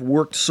have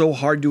worked so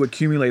hard to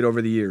accumulate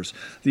over the years.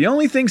 The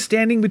only thing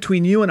standing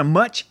between you and a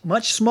much,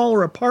 much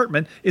smaller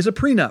apartment is a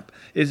prenup.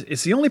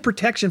 It's the only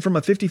protection from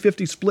a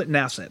 50-50 split in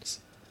assets.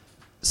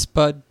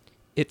 Spud,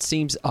 it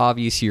seems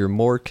obvious you're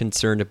more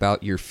concerned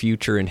about your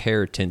future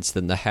inheritance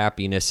than the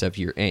happiness of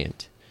your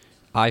aunt.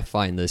 I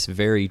find this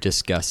very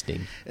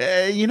disgusting.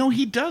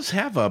 He does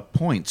have a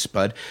point,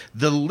 Spud.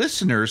 The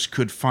listeners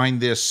could find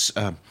this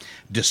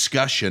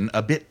discussion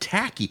a bit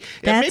tacky.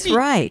 That's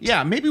right.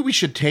 Yeah, maybe we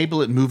should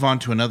table it and move on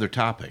to another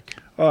topic.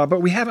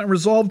 But we haven't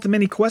resolved the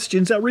many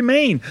questions that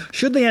remain,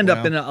 should they end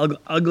up in an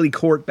ugly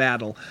court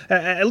battle.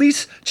 At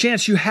least,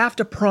 Chance, you have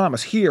to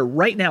promise here,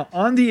 right now,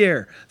 on the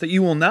air, that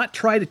you will not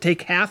try to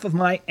take half of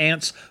my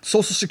aunt's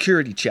Social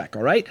Security check,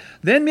 all right?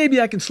 Then maybe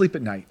I can sleep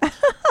at night.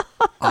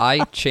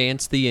 I,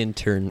 Chance the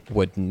intern,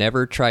 would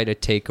never try to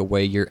take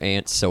away your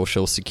aunt's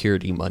Social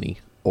Security money,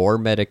 or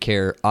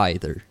Medicare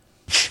either.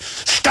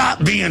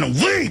 Stop being a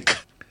weak!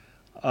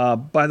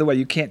 By the way,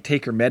 you can't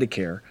take her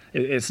Medicare.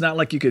 It's not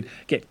like you could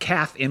get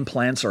calf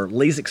implants or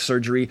LASIK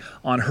surgery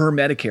on her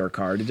Medicare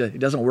card. It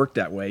doesn't work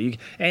that way.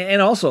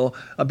 And also,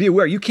 be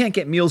aware, you can't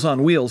get Meals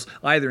on Wheels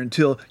either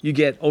until you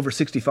get over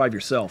 65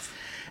 yourself.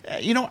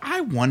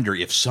 I wonder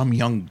if some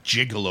young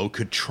gigolo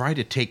could try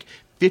to take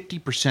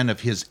 50% of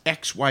his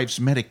ex-wife's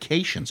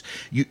medications,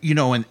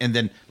 and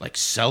then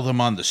sell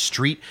them on the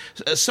street.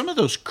 Some of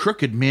those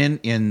crooked men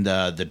in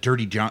the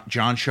Dirty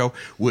John show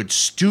would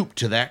stoop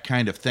to that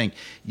kind of thing.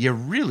 You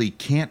really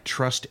can't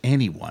trust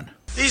anyone.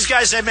 These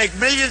guys, they make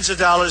millions of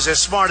dollars. They're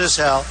smart as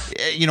hell.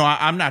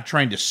 I'm not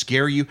trying to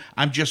scare you.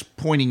 I'm just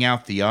pointing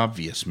out the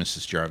obvious,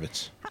 Mrs.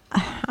 Jarvitz.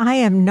 I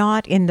am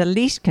not in the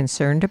least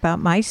concerned about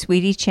my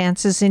sweetie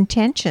Chance's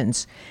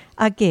intentions.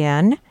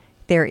 Again,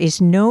 there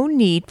is no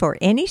need for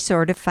any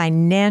sort of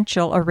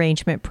financial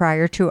arrangement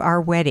prior to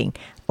our wedding.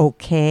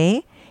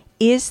 Okay?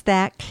 Is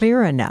that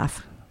clear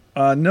enough?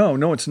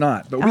 No, it's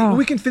not. But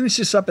we can finish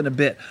this up in a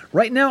bit.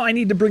 Right now, I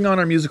need to bring on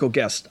our musical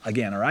guest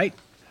again, all right?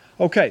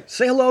 Okay,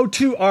 say hello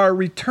to our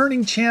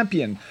returning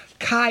champion,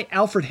 Kai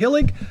Alfred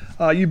Hillig.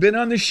 You've been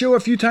on this show a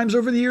few times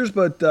over the years,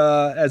 but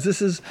as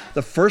this is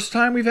the first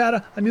time we've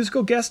had a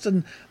musical guest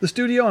in the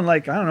studio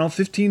in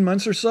 15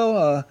 months or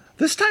so,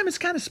 this time it's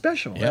kind of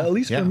special, at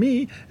least for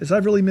me, as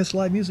I've really missed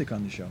live music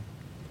on the show.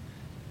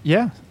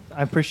 Yeah,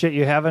 I appreciate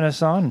you having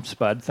us on,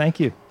 Spud. Thank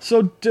you.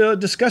 So to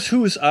discuss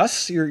who is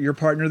us, your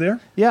partner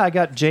there? Yeah, I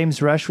got James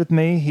Resch with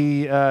me.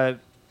 He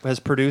has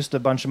produced a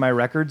bunch of my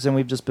records, and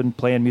we've just been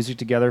playing music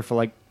together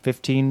for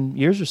 15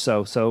 years or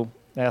so. So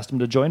I asked him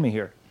to join me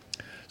here.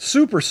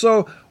 Super.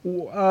 So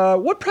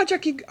what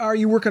project are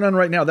you working on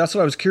right now? That's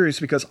what I was curious,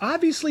 because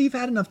obviously you've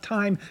had enough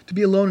time to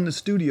be alone in the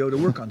studio to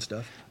work on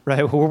stuff.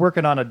 Right. Well, we're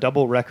working on a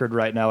double record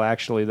right now,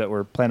 actually, that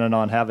we're planning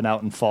on having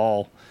out in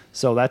fall.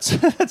 So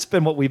that's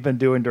been what we've been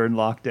doing during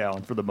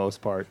lockdown for the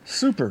most part.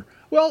 Super.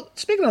 Well,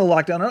 speaking of the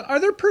lockdown, are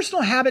there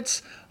personal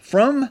habits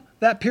from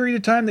that period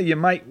of time that you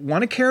might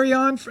want to carry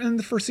on in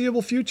the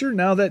foreseeable future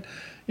now that,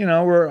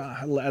 we're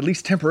at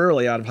least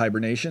temporarily out of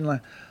hibernation?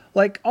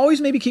 Like always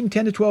maybe keeping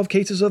 10 to 12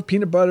 cases of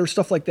peanut butter,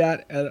 stuff like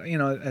that,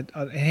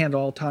 at hand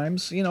all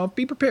times.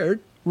 Be prepared.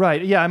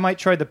 Right. Yeah, I might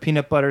try the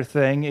peanut butter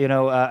thing.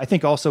 I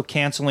think also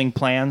canceling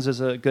plans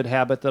is a good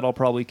habit that I'll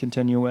probably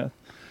continue with.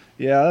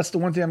 Yeah, that's the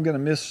one thing I'm going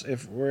to miss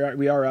if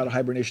we are out of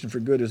hibernation for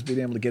good, is being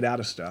able to get out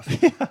of stuff.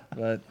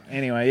 But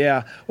anyway,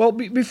 yeah. Well,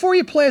 before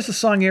you play us a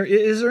song here,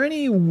 is there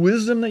any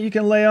wisdom that you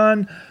can lay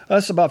on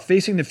us about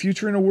facing the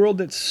future in a world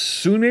that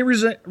soon may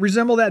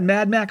resemble that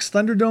Mad Max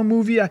Thunderdome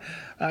movie?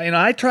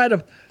 I try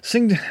to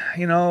sing,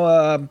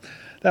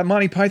 that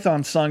Monty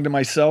Python song to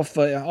myself.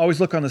 I always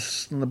look on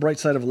the bright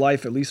side of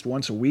life at least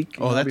once a week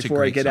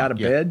before I get out of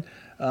bed,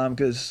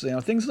 because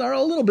things are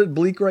a little bit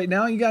bleak right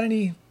now. You got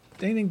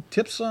anything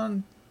tips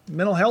on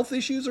mental health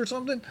issues or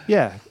something?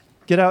 Yeah,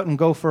 get out and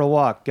go for a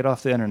walk. Get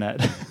off the internet.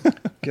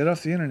 Get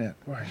off the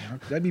internet. Boy,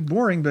 that'd be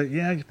boring, but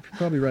yeah, you're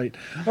probably right.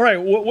 All right,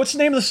 what's the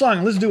name of the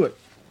song? Let's do it.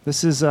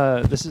 This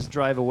is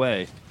Drive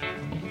Away.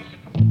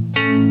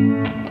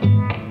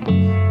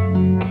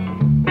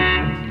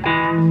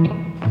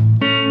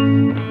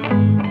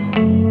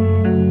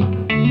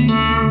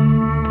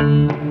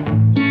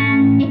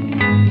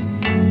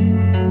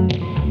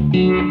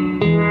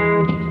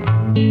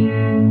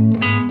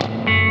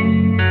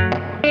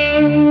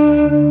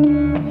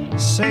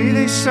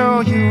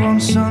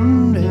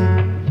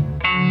 Sunday.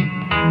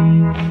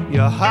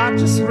 Your heart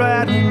just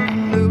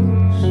rattling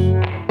loose.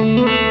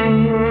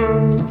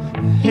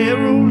 Hair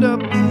rolled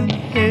up in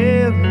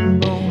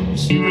herringbone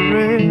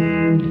cigarette,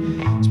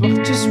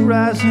 smoke just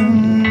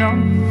rising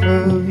off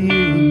of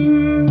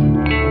you.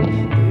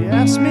 They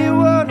asked me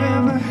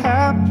whatever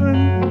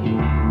happened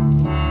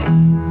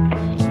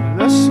to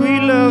the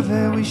sweet love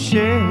that we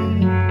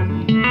shared.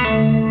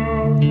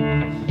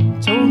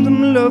 Told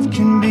them love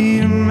can be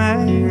a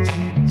magic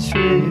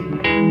trick,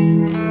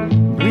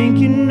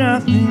 blinking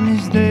nothing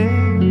is there.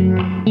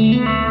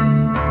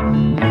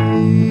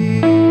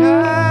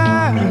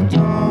 I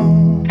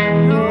don't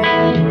know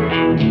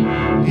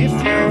if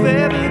you've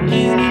ever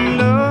been in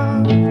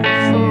love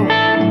before.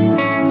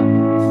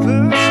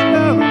 First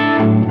love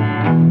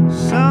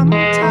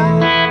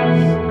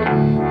sometimes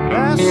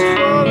lasts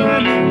for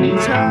an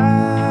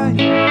entire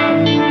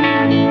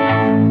life.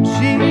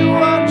 She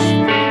watched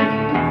the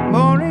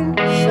morning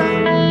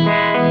sun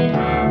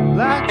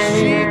like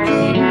she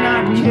could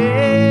not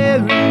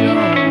carry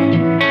on.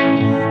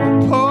 Oh,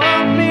 poor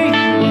me,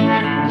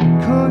 what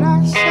could I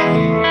say?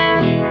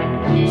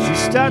 She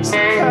starts the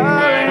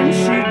car and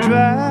she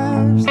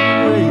drives the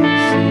way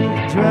she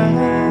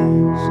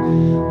drives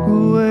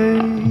away.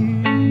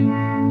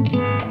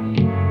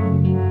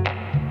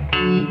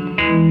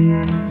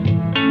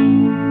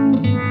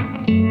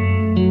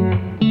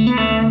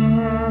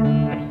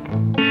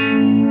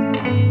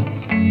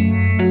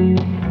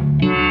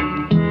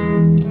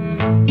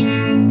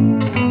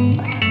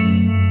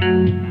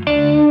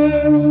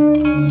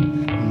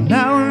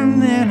 Now and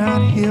then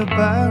I'd hear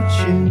about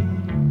you.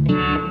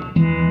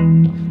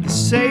 They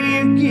say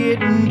you're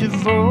getting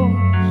divorced.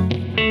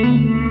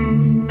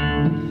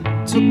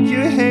 Took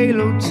your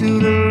halo to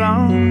the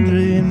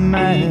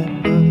laundromat,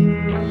 but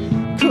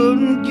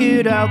couldn't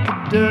get out the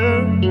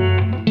dirt.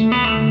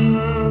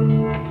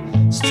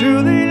 It's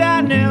true that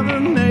I never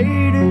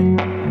made it,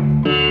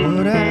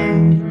 but I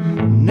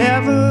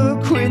never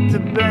quit the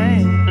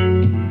band.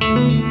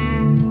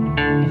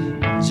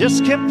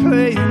 Just kept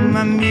playing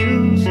my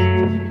music,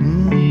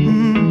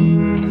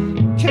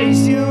 in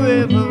case you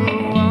ever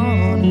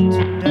wanted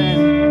to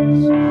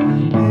dance.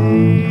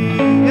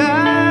 Hey, I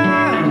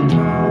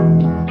don't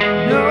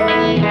know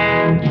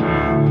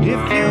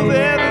if you've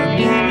ever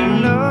been in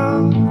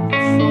love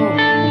before.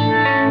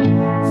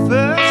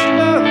 First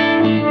love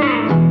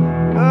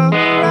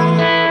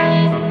arrived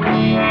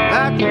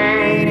like a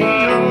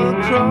meteor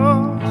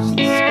across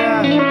the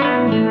sky,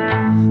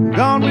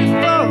 gone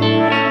before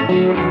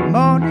the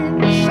morning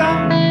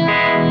sun.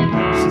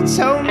 She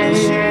told me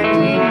she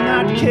could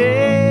not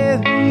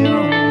carry on.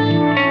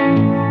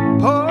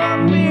 Poor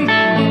me,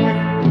 what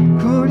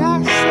could I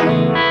say?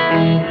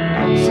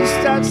 She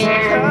starts the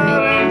car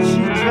and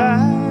she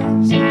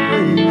drives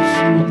away.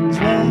 She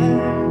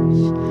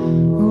drives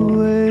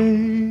away.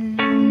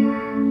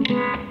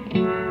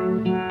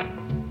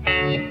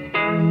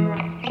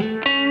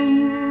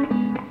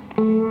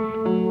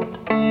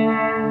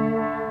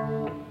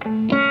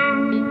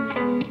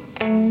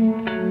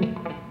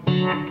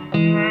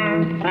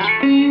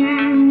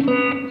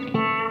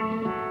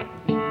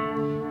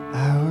 I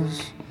was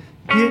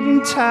getting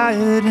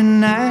tired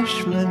in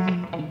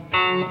Ashland,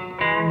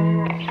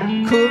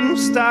 couldn't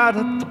start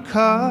up the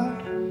car.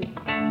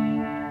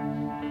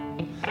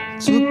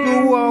 Took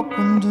a walk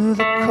under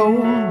the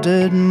cold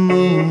dead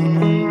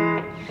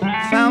moon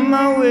and found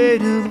my way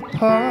to the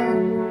park.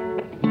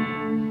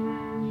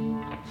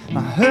 I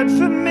heard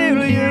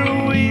familiar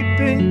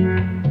weeping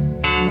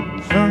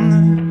from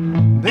the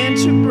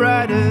bench of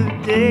brighter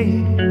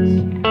days.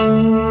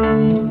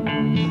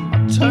 I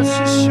touched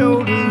your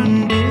shoulder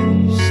in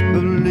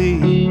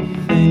disbelief,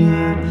 and you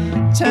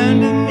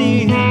turned to me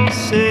and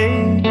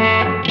said,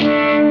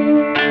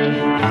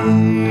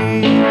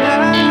 hey, I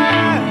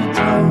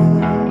don't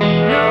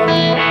know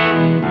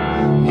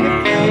if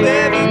you've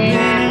ever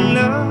been in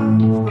love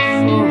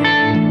before.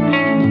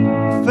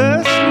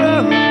 First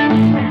love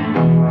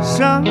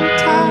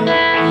sometimes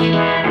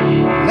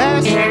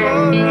lasts for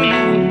an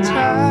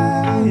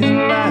entire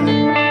life.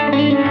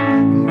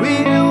 We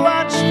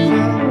watched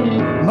the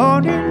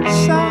morning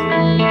sun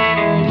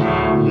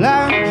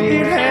like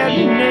it had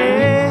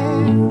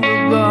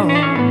never gone.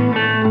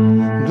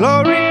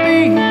 Glory be,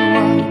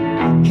 what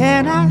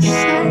can I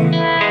say?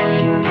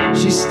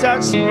 She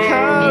starts the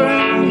car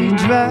and we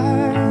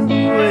drive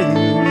away.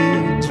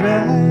 We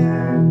drive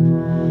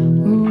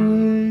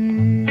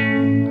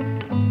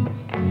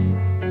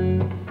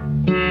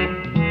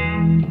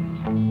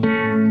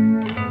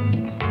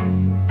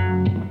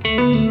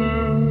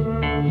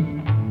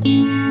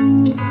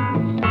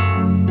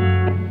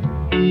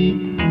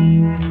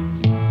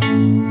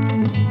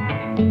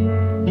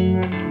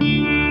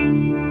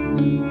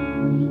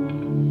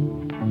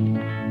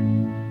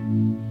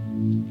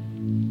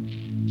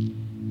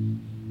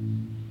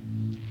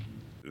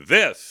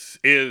This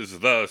is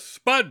the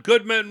Spud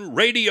Goodman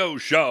Radio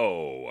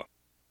Show.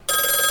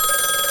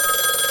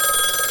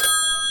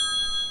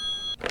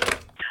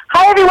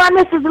 Hi, everyone.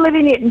 This is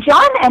Olivia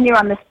Newton-John, and you're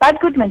on the Spud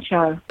Goodman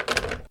Show.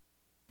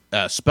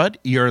 Spud,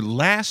 your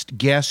last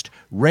guest,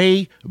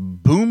 Ray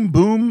Boom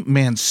Boom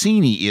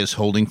Mancini, is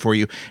holding for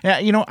you.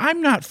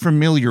 I'm not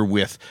familiar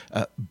with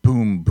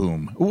Boom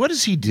Boom. What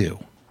does he do?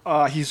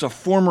 He's a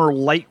former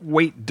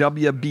lightweight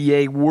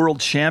WBA world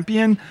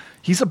champion.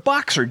 He's a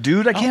boxer,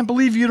 dude. I can't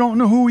believe you don't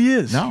know who he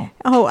is. No.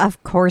 Oh,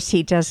 of course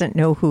he doesn't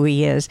know who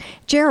he is.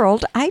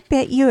 Gerald, I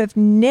bet you have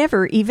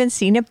never even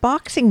seen a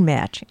boxing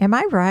match. Am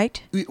I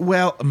right?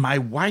 Well, my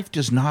wife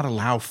does not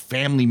allow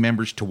family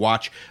members to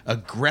watch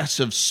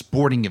aggressive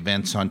sporting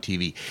events on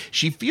TV.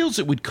 She feels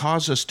it would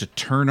cause us to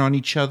turn on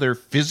each other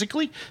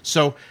physically.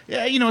 So,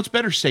 it's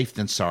better safe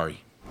than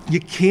sorry. You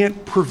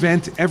can't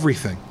prevent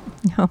everything.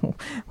 No.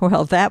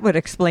 Well, that would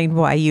explain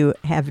why you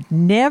have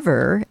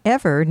never,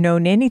 ever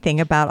known anything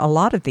about a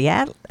lot of the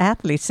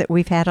athletes that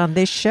we've had on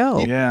this show.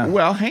 Yeah.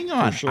 Well, hang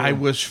on. Sure. I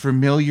was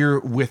familiar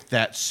with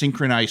that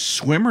synchronized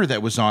swimmer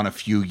that was on a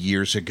few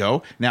years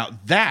ago. Now,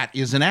 that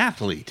is an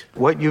athlete.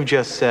 What you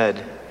just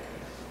said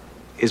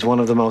is one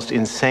of the most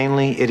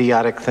insanely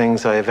idiotic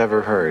things I have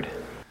ever heard.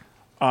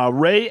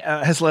 Ray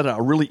has led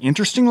a really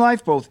interesting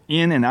life, both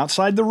in and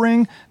outside the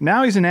ring.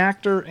 Now he's an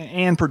actor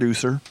and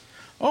producer.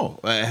 Oh,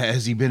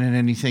 has he been in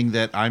anything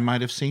that I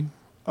might have seen?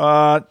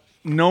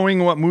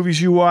 Knowing what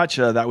movies you watch,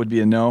 that would be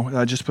a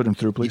no. Just put him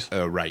through, please.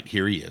 Right,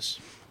 here he is.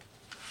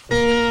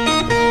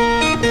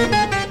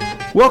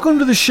 Welcome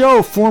to the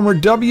show, former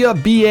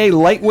WBA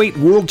lightweight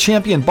world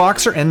champion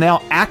boxer and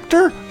now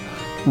actor,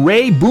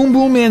 Ray Boom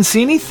Boom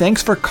Mancini.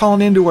 Thanks for calling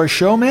into our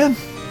show, man.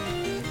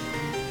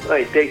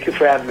 Hey, thank you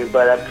for having me,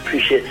 bud. I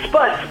appreciate it.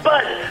 Spud.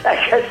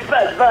 I guess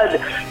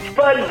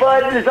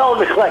Spud is all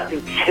the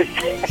collecting shit.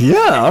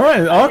 Yeah, all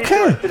right,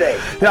 okay. Today.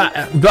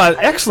 Yeah,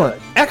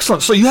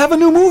 excellent. So you have a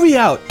new movie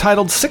out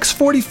titled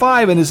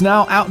 645 and is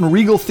now out in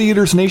Regal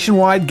theaters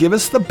nationwide. Give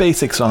us the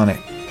basics on it.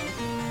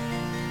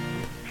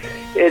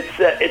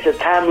 It's a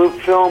time loop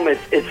film.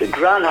 It's a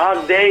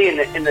Groundhog Day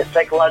in the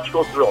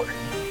psychological thriller.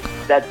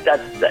 That's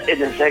in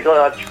the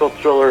psychological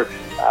thriller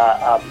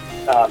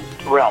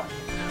realm.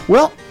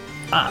 Well,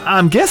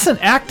 I'm guessing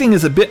acting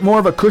is a bit more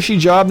of a cushy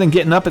job than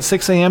getting up at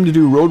 6 a.m. to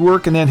do road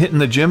work and then hitting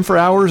the gym for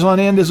hours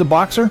on end as a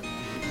boxer?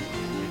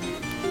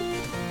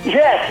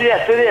 Yes,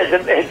 it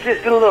is. It's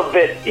just a little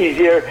bit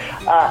easier.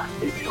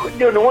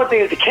 The one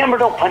thing is the camera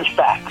don't punch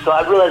back, so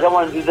I realized I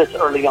wanted to do this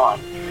early on.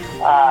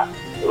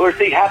 Worst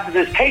thing happens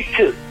is take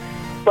two.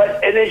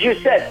 And as you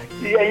said,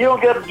 you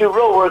don't get up and do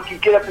road work. You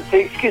get up and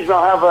say, "Excuse me,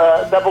 I'll have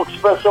a double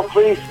espresso,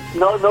 please.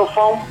 No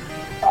foam."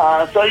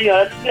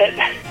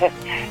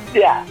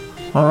 Yeah.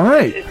 All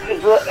right.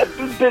 It's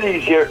a bit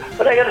easier,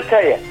 but I got to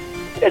tell you,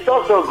 it's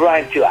also a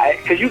grind too.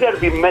 Because you got to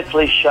be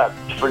mentally sharp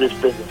for this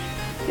business.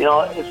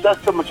 It's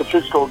not so much a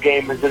physical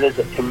game as it is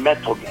a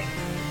mental game.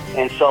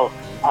 And so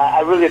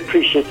I really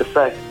appreciate the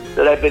fact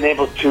that I've been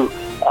able to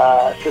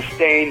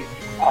sustain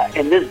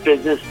in this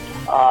business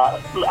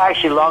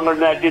actually longer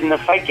than I did in the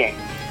fight game.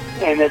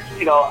 And it's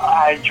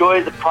I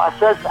enjoy the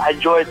process. I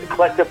enjoy the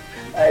collective,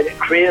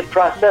 creative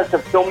process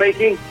of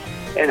filmmaking,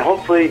 and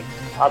hopefully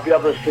I'll be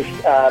able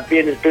to be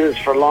in this business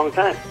for a long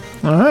time.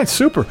 All right,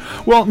 super.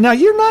 Well, now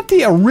you're not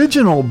the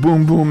original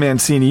Boom Boom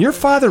Mancini. Your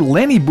father,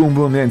 Lenny Boom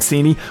Boom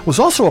Mancini, was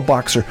also a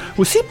boxer.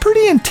 Was he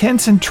pretty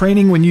intense in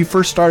training when you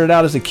first started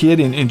out as a kid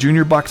in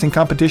junior boxing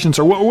competitions,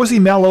 or was he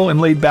mellow and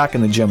laid back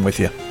in the gym with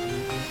you?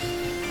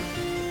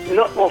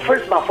 No, well,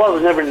 first, my father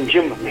was never in the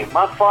gym with me.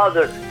 My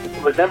father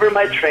was never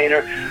my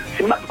trainer.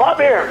 See, Bob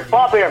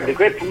Arum, the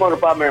great promoter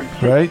Bob Arum,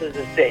 right. To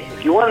this day.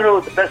 If you want to know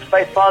what the best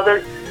fight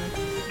father,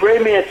 Ray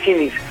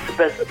Mancini's the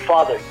best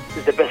father,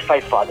 is the best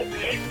fight father.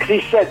 Because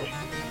he said,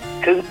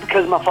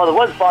 because my father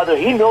was a father,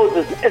 he knows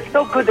it's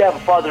no good to have a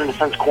father in a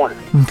son's corner.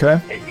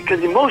 Okay.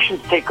 Because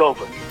emotions take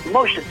over.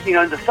 Emotions,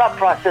 the thought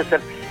process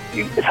of,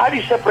 it's how do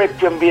you separate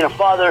from being a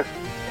father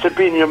to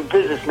being your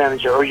business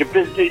manager or your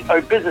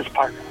business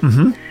partner?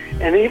 Mm-hmm.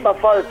 And my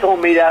father told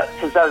me that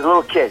since I was a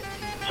little kid.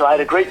 So I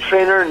had a great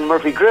trainer in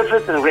Murphy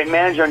Griffith and a great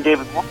manager in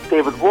David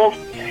Wolf.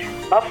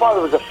 My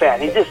father was a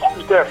fan. He just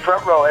was there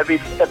front row every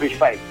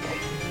fight.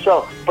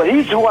 So, but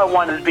he's who I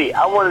wanted to be.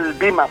 I wanted to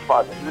be my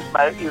father. He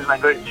was my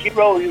greatest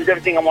hero. He was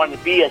everything I wanted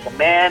to be as a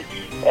man,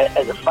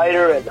 as a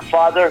fighter, as a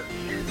father.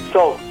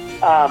 So,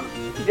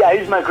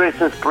 he's my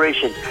greatest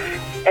inspiration.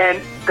 And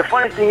the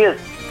funny thing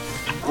is,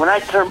 when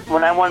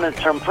I wanted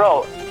to turn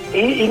pro,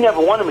 he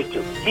never wanted me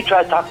to. He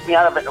tried to talk me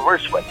out of it in the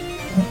worst way.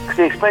 Because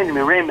he explained to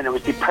me, Raymond, it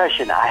was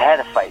depression. I had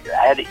to fight.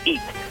 I had to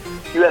eat.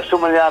 You have so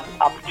many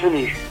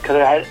opportunities, because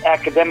I had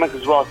academic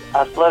as well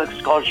as athletic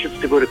scholarships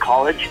to go to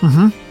college.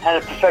 Mm-hmm. I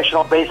had a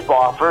professional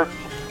baseball offer.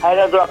 I had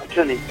other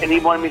opportunities, and he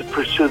wanted me to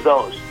pursue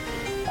those.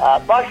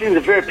 Boxing is a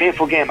very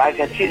painful game. I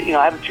can see,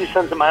 I have two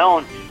sons of my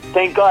own.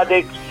 Thank God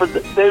they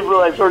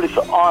realized early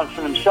on for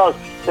themselves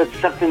that it's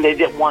something they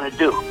didn't want to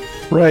do.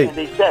 Right. And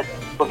they said,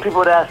 when people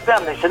would ask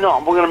them, they said, no,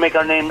 we're going to make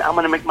our name. I'm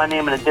going to make my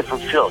name in a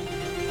different field.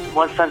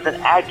 One son's an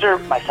actor.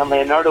 My son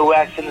Leonardo, who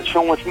acts in this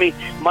film with me.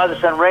 My other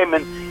son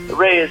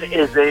Ray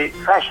is a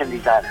fashion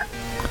designer.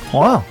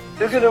 Wow.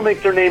 They're going to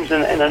make their names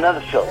in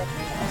another field.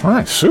 All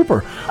right,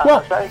 super.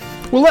 Well,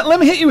 Well, let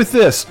me hit you with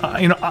this.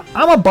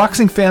 I'm a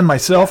boxing fan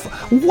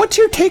myself. What's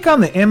your take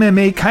on the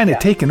MMA kind of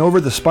taking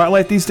over the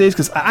spotlight these days?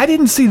 Because I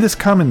didn't see this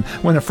coming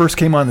when it first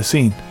came on the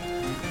scene.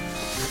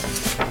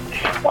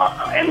 Well,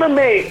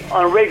 MMA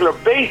on a regular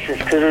basis,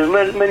 because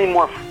there's many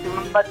more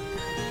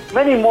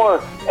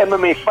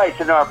MMA fights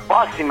than there are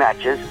boxing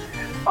matches.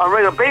 On a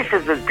regular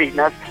basis, is beating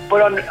us.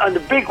 But on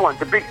the big ones,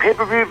 the big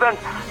pay-per-view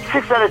events,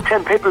 6 out of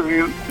 10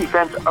 pay-per-view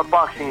events are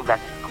boxing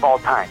events of all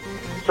time.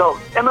 So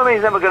MMA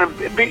is never going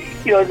to be,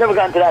 it's never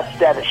gotten to that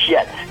status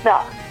yet.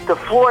 Now, the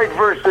Floyd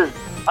versus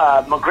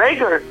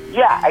McGregor,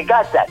 yeah, I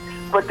got that.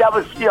 But that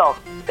was,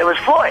 it was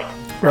Floyd.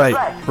 Right.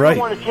 You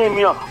want to see him,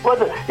 I'll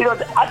tell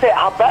you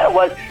how bad it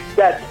was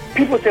that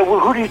people say, well,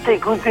 who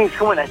thinks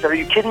can win? I said, are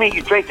you kidding me?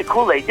 You drank the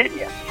Kool-Aid, didn't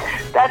you?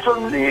 That's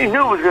what you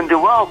knew was going to do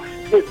well.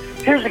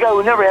 Here's a guy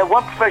who never had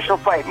one professional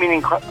fight,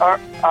 meaning Conor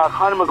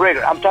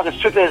McGregor. I'm talking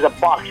strictly as a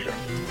boxer.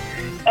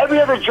 Every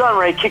other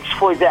genre, he kicks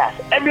Floyd's ass.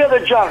 Every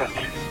other genre.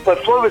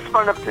 But Floyd was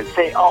smart enough to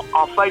say,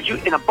 I'll fight you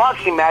in a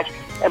boxing match.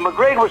 And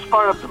McGregor was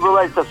smart enough to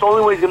realize that's the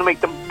only way he's going to make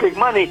the big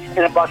money in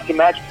a boxing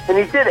match. And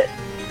he did it.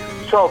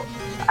 So,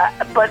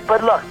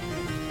 but look,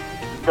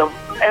 the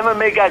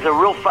MMA guys are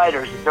real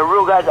fighters. They're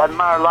real guys. I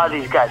admire a lot of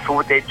these guys for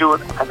what they do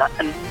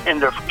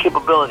and their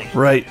capabilities.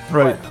 Right.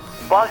 But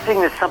boxing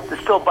is something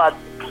about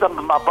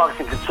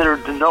boxing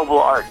considered the noble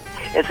art.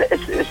 It's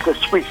a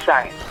sweet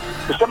science.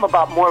 There's something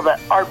about more of an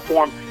art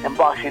form in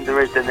boxing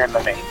there is than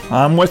MMA.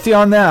 I'm with you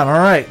on that. All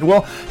right.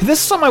 Well, this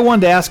is something I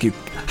wanted to ask you.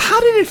 How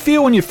did it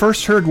feel when you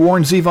first heard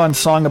Warren Zevon's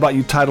song about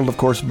you, titled, of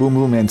course, Boom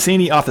Boom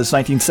Mancini, off his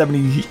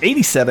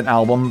 1987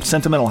 album,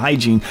 Sentimental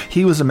Hygiene?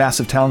 He was a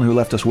massive talent who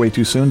left us way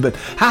too soon, but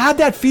how'd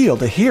that feel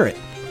to hear it?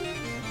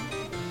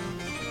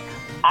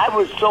 I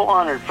was so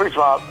honored. First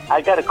of all,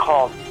 I got a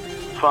call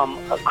from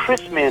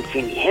Chris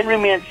Mancini, Henry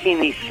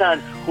Mancini's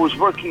son, who was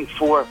working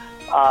for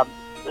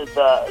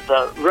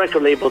the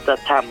record label at that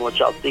time,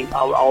 which I'll think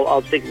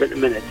of it in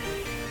a minute.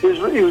 He was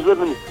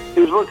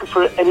working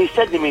for, and he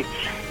said to me,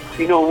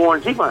 you know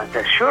Warren Zevon? I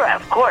said, sure,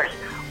 of course.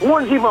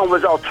 Warren Zevon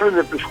was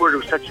alternative before there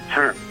was such a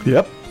term.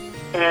 Yep.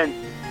 And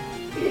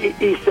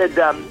he said,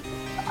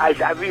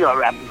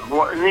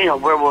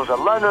 Werewolves of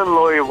London,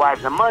 Lawyer,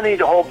 Wives and Money,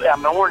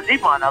 Warren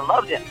Zevon, I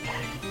loved him.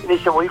 And he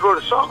said, well, he wrote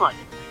a song on it.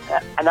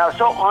 And I was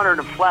so honored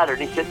and flattered.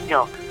 He said,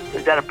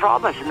 is that a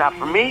problem? I said, not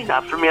for me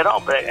at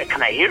all, but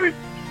can I hear it?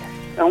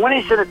 And when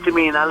he said it to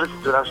me and I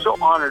listened to it, I was so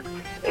honored.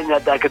 And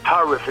that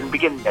guitar riff in the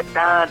beginning, that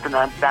da da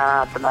da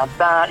da da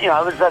da,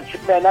 I was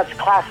man, that's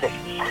classic.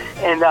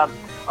 And how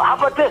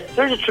about this?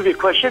 There's a trivia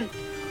question.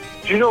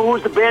 Do you know who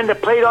was the band that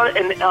played on it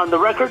and on the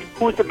record?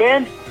 Who was the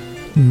band?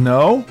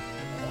 No.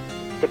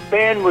 The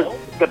band was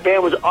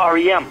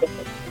REM.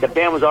 The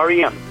band was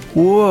REM.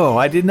 Whoa,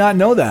 I did not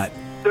know that.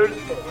 They're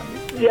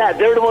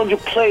the ones who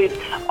played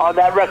on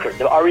that record.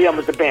 The REM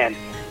was the band.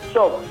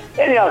 So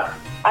anyhow,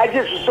 I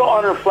just was so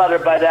honored and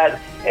flattered by that,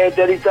 and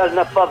that he does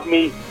enough of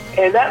me.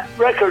 And that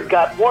record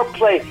got more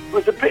play. It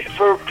was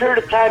for a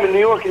period of time in New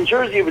York and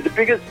Jersey. It was the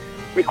biggest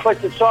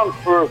requested song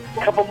for a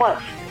couple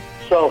months.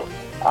 So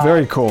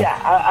very cool. Yeah,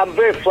 I'm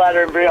very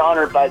flattered and very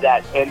honored by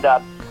that. And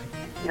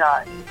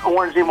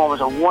Warren Zevon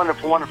was a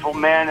wonderful, wonderful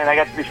man, and I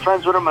got to be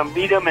friends with him and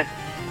meet him,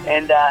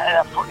 and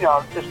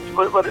just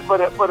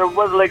what a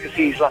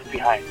legacy he's left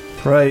behind.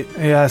 Right.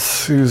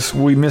 Yes.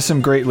 We miss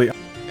him greatly.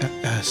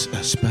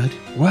 Spud?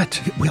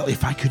 What? Well,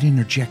 if I could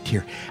interject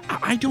here,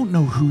 I don't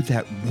know who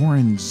that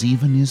Warren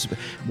Zevon is.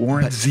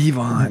 Warren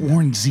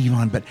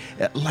Zevon, but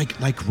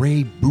like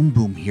Ray Boom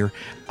Boom here,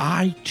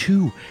 I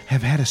too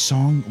have had a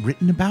song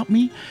written about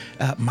me.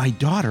 My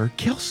daughter,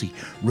 Kelsey,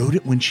 wrote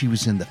it when she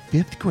was in the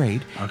 5th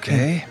grade.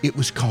 Okay. It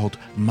was called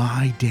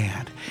My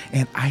Dad.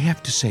 And I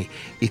have to say,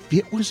 if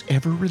it was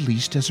ever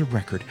released as a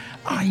record,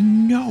 I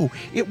know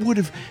it would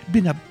have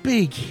been a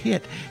big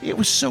hit. It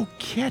was so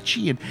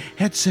catchy and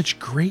had such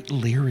great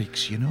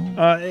lyrics,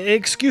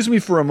 Excuse me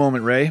for a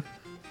moment, Ray.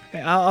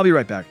 I'll be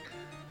right back.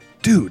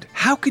 Dude,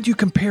 how could you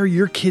compare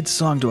your kid's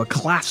song to a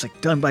classic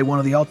done by one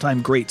of the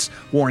all-time greats,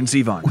 Warren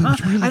Zevon? Well, it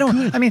was really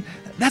good. I mean,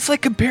 that's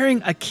like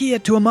comparing a Kia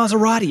to a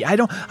Maserati. I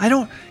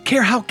don't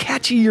care how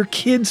catchy your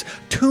kid's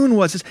tune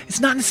was. It's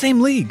not in the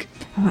same league.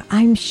 Well,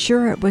 I'm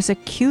sure it was a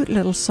cute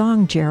little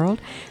song, Gerald,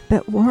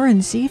 but Warren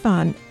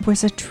Zevon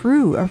was a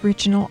true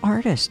original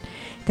artist.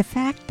 The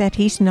fact that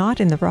he's not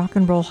in the Rock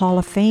and Roll Hall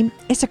of Fame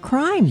is a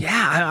crime.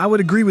 Yeah, I would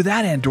agree with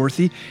that, Aunt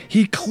Dorothy.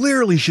 He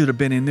clearly should have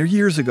been in there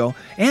years ago.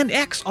 And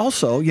X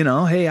also,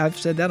 hey, I've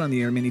said that on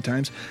the air many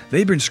times.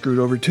 They've been screwed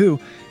over too.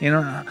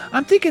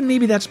 I'm thinking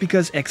maybe that's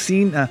because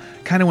Xene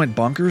kind of went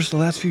bonkers the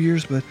last few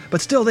years,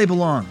 but still they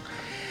belong.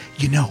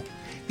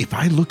 If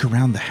I look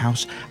around the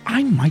house,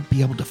 I might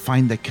be able to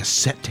find the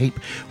cassette tape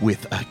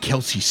with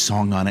Kelsey's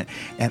song on it.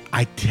 And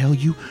I tell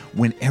you,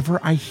 whenever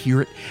I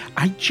hear it,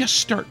 I just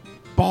start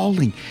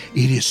bawling.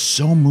 It is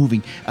so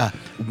moving.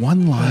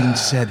 One line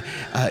said,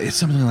 it's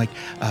something like,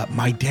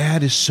 my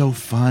dad is so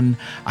fun.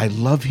 I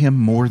love him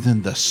more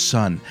than the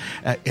sun.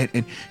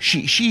 And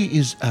she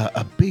is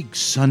a big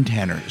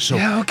suntanner. So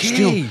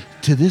still,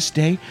 to this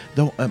day,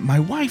 though, my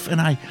wife and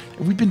I,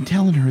 we've been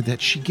telling her that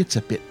she gets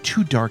a bit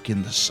too dark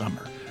in the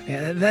summer.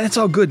 Yeah, that's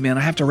all good, man.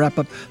 I have to wrap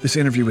up this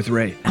interview with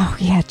Ray. Oh,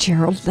 yeah,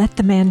 Gerald. Let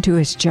the man do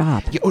his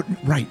job. Yeah,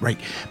 right.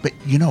 But,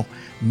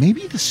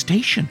 maybe the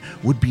station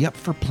would be up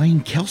for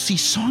playing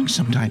Kelsey's song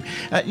sometime.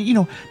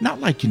 Not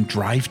like in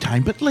drive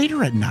time, but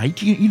later at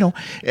night.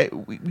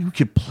 We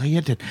could play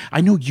it. And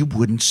I know you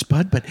wouldn't,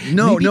 Spud, but...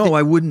 No,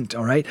 I wouldn't,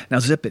 all right? Now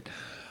zip it.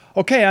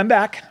 Okay, I'm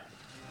back.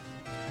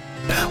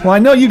 Well, I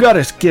know you got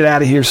to get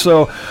out of here,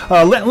 so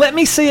let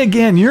me say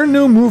again, your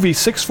new movie,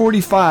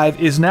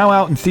 645, is now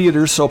out in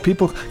theaters, so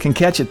people can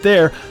catch it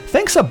there.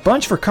 Thanks a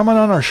bunch for coming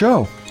on our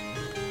show.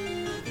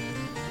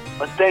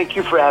 Well, thank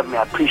you for having me.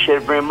 I appreciate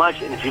it very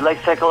much. And if you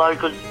like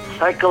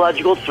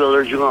psychological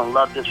thrillers, you're going to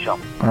love this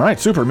film. All right,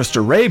 super.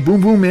 Mr. Ray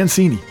Boom Boom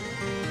Mancini.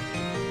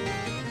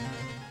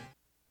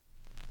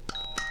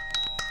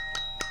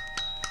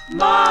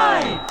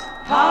 My,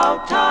 how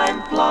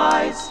time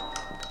flies.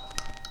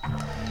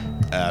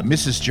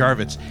 Mrs.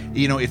 Jarvitz,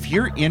 if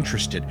you're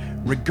interested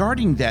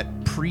regarding that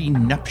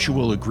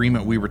prenuptial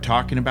agreement we were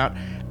talking about,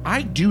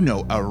 I do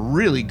know a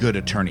really good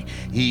attorney.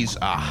 He's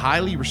a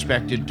highly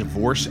respected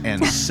divorce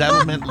and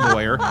settlement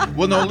lawyer.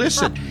 Well, no,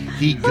 listen,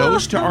 he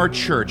goes to our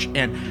church,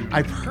 and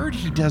I've heard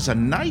he does a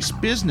nice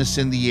business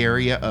in the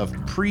area of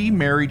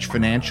pre-marriage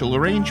financial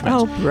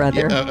arrangements. Oh,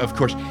 brother. Of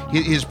course,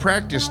 his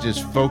practice is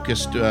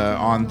focused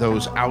on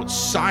those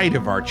outside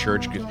of our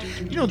church.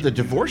 The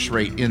divorce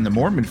rate in the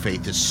Mormon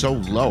faith is so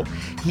low.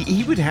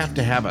 He would have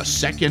to have a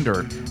second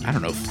or,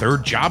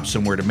 third job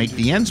somewhere to make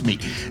the ends meet.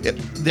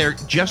 There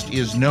just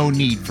is no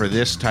need for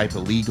this type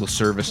of legal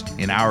service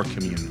in our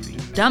community.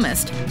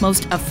 Dumbest,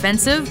 most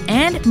offensive,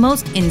 and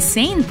most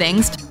insane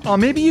things.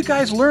 Maybe you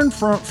guys learned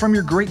from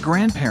your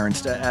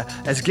great-grandparents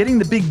as getting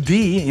the big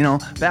D,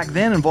 back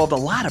then involved a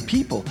lot of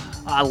people,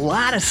 a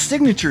lot of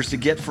signatures to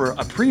get for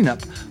a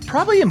prenup.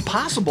 Probably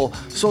impossible,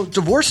 so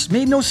divorce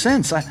made no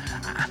sense.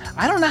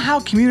 I don't know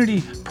how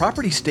community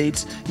property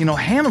states,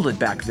 handled it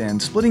back then,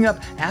 splitting up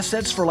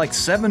assets for like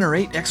 7 or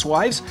 8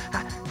 ex-wives.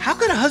 How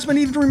could a husband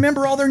even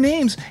remember all their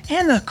names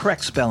and the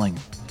correct spelling?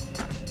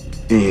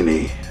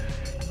 Eeny,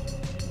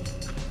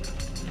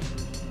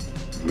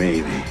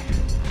 meeny,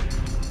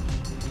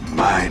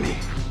 miny.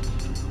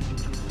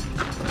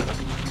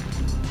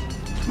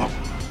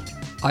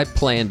 I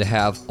plan to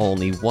have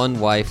only one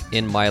wife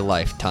in my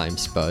lifetime,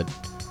 Spud.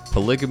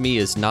 Polygamy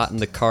is not in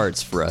the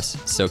cards for us,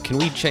 so can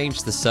we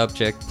change the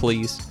subject,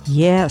 please?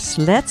 Yes,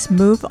 let's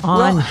move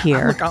on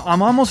here. Look,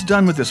 I'm almost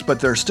done with this, but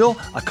there's still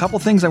a couple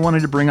things I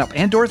wanted to bring up.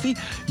 And Dorothy,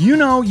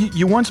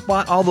 you once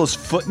bought all those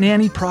foot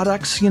nanny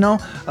products,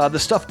 the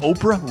stuff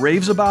Oprah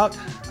raves about.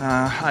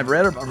 I've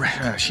read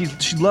her.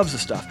 She loves the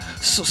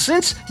stuff. So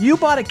since you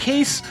bought a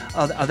case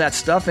of that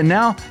stuff and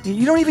now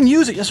you don't even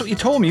use it, that's what you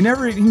told me. You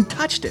never even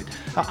touched it.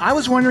 I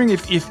was wondering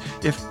if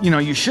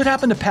you should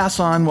happen to pass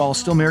on while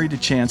still married to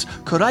Chance,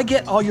 could I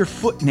get all your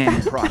foot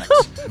nanny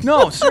products?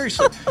 No,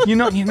 seriously.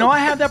 I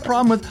have that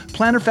problem with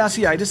plantar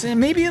fasciitis, and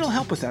maybe it'll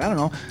help with that. I don't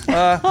know.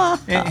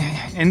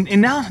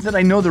 And now that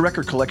I know the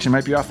record collection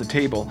might be off the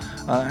table,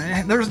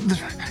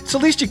 it's the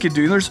least you could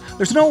do.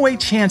 There's no way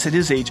Chance at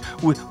his age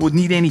would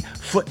need any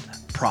foot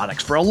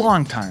products for a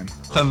long time.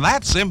 And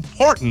that's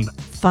important.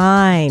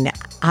 Fine.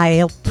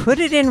 I'll put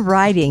it in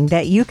writing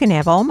that you can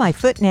have all my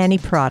foot nanny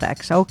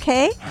products,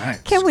 okay? All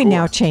right, can we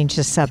now change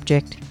the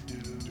subject?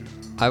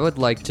 I would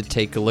like to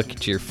take a look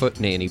at your foot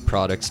nanny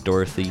products,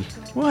 Dorothy.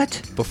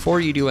 What?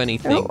 Before you do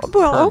anything.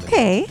 Well,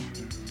 okay.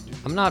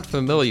 I'm not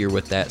familiar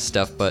with that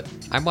stuff, but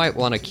I might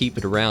want to keep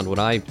it around when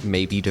I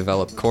maybe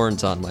develop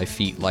corns on my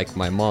feet like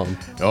my mom.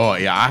 Oh,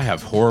 yeah, I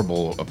have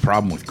a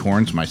problem with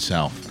corns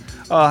myself.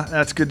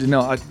 That's good to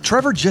know.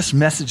 Trevor just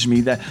messaged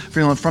me that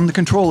from the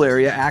control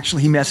area.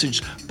 Actually, he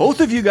messaged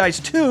both of you guys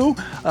too,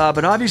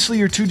 but obviously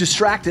you're too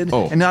distracted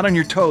and not on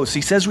your toes.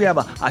 He says we have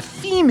a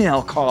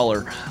female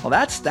caller. Well,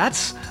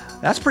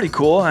 that's pretty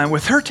cool, and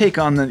with her take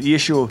on the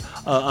issue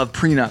of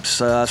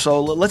prenups.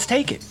 So let's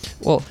take it.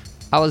 Well,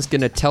 I was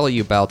going to tell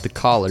you about the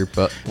caller,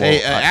 but... Well,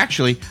 hey,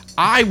 actually,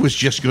 I was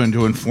just going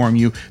to inform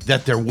you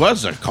that there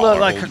was a caller.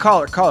 Like a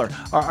caller.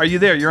 Are you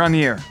there? You're on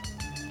the air.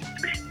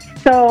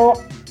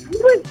 So...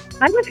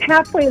 I was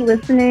halfway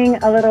listening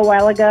a little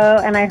while ago,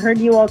 and I heard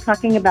you all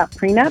talking about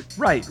prenup.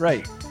 Right.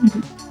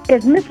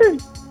 Is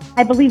Mrs.,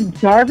 I believe,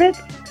 Jarvis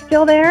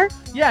still there?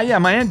 Yeah,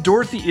 my Aunt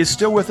Dorothy is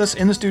still with us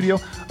in the studio.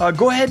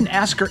 Go ahead and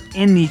ask her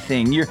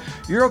anything.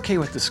 You're okay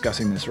with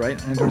discussing this,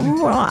 right, Aunt Dorothy?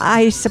 Well,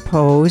 I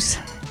suppose.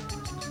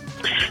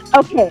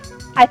 Okay,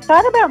 I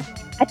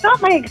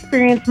thought my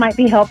experience might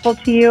be helpful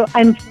to you.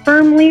 I'm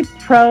firmly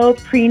pro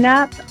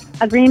prenup.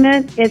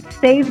 agreement, it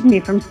saved me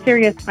from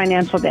serious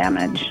financial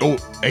damage. Oh,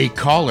 a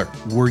caller.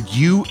 Were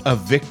you a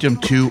victim,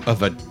 too,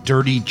 of a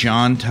Dirty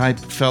John type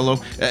fellow?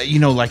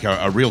 Like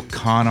a real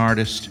con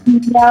artist?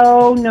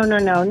 No,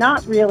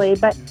 not really.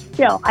 But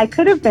still, I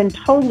could have been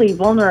totally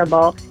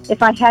vulnerable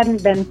if I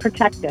hadn't been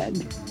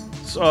protected.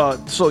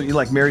 So you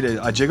married a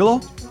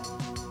gigolo?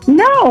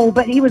 No,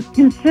 but he was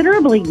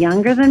considerably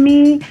younger than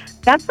me.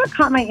 That's what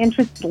caught my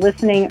interest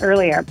listening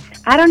earlier.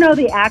 I don't know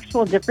the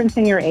actual difference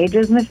in your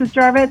ages, Mrs.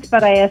 Jarvis,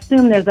 but I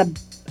assume there's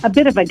a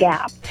bit of a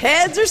gap.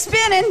 Heads are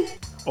spinning.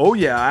 Oh,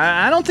 yeah.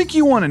 I don't think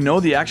you want to know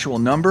the actual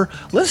number.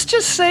 Let's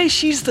just say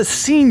she's the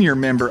senior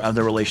member of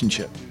the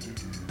relationship.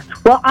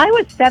 Well, I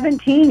was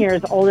 17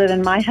 years older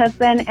than my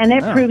husband, and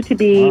it proved to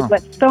be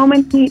what so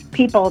many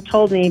people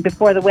told me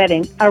before the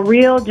wedding, a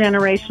real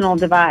generational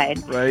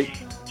divide. Right.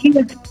 He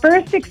was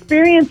first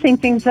experiencing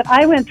things that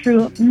I went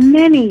through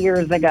many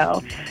years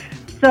ago.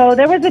 So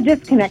there was a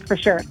disconnect for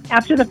sure.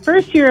 After the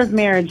first year of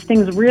marriage,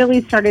 things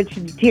really started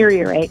to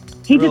deteriorate.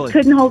 He just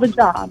couldn't hold a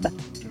job.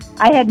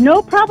 I had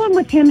no problem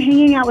with him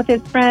hanging out with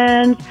his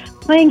friends,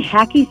 playing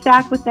hacky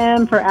sack with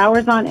them for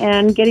hours on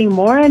end, getting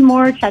more and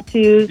more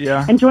tattoos,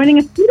 and joining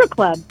a scooter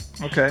club.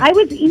 Okay. I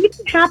was even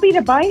happy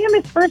to buy him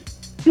his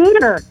first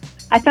scooter.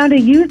 I found a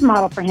used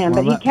model for him,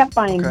 but he kept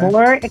buying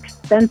more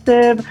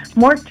expensive,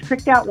 more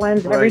tricked out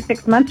ones every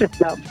 6 months or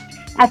so.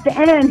 At the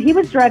end, he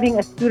was driving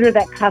a scooter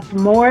that cost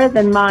more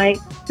than my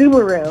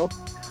Subaru.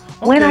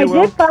 When I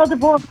did file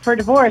for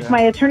divorce,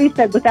 my attorney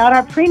said without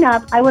our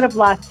prenup, I would have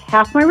lost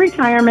half my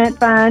retirement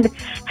fund,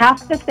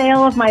 half the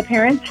sale of my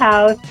parents'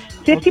 house,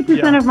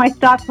 50% of my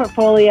stock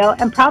portfolio,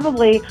 and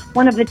probably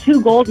one of the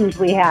 2 Goldens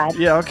we had.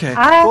 Yeah, okay.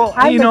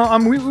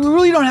 We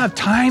really don't have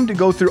time to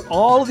go through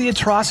all of the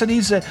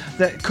atrocities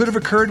that could have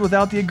occurred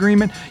without the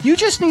agreement. You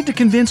just need to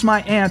convince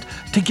my aunt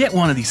to get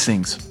one of these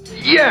things.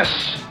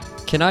 Yes!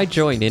 Can I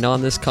join in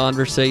on this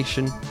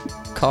conversation?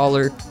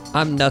 Caller,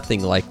 I'm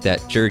nothing like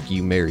that jerk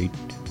you married.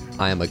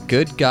 I am a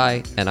good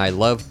guy, and I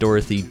love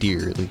Dorothy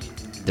dearly.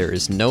 There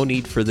is no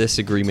need for this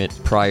agreement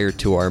prior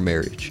to our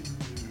marriage.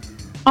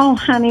 Oh,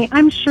 honey,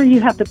 I'm sure you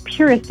have the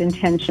purest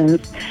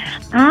intentions.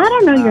 I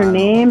don't know your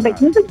name,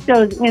 but you're the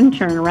show's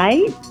intern,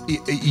 right?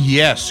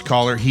 Yes,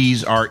 caller,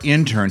 he's our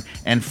intern.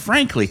 And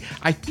frankly,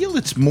 I feel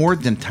it's more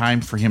than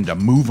time for him to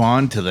move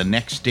on to the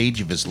next stage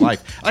of his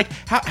life.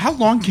 How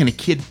long can a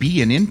kid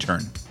be an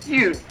intern?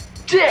 You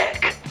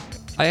dick!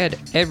 I had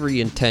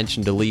every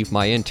intention to leave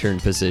my intern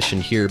position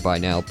here by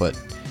now, but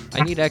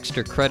I need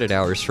extra credit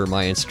hours for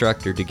my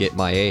instructor to get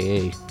my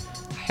AA.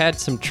 Had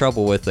some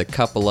trouble with a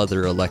couple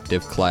other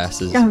elective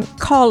classes.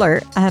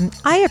 Caller,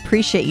 I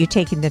appreciate you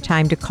taking the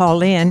time to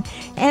call in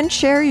and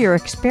share your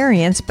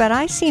experience, but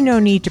I see no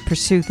need to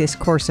pursue this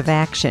course of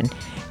action.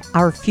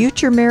 Our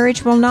future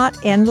marriage will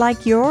not end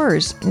like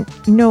yours.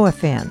 No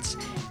offense.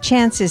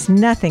 Chance is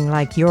nothing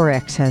like your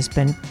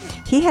ex-husband.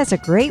 He has a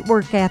great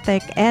work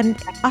ethic and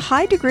a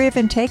high degree of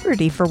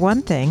integrity, for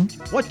one thing.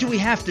 What do we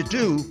have to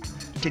do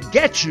to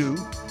get you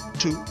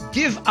to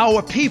give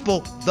our people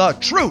the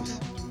truth?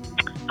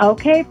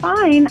 Okay,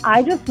 fine.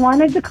 I just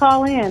wanted to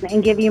call in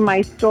and give you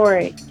my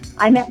story.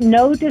 I meant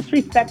no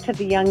disrespect to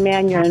the young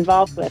man you're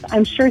involved with.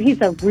 I'm sure he's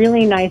a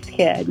really nice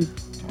kid.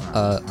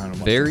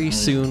 Very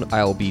soon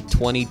I'll be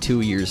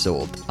 22 years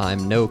old.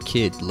 I'm no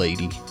kid,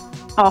 lady.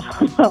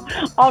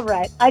 Oh, all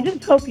right. I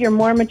just hope you're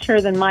more mature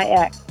than my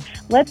ex.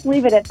 Let's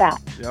leave it at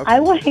that. Yep. I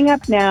will hang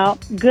up now.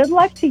 Good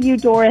luck to you,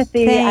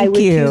 Dorothy. I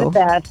wish you the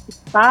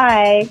best.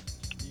 Bye.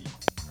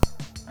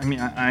 I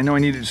mean, I know I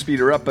needed to speed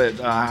her up, but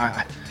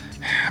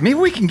maybe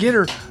we can get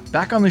her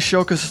back on the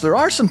show, because there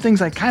are some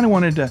things I kind of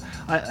wanted to.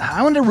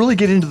 I wanted to really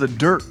get into the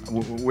dirt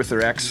with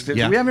her ex. Do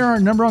we have our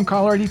number on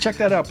caller ID? Check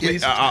that out,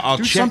 please. I'll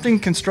do check. something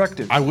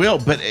constructive. I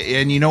will,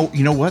 and you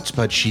know what,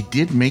 Spud? She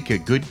did make a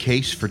good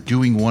case for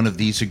doing one of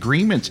these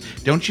agreements,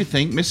 don't you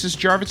think, Mrs.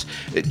 Jarvis?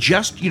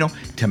 Just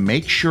to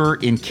make sure,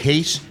 in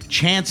case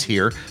Chance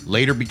here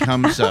later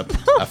becomes a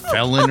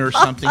felon or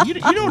something. You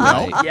don't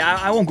know. Yeah,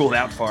 I won't go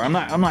that far. I'm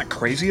not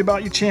crazy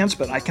about you, Chance,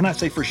 but I cannot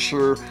say for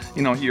sure.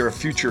 You're a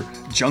future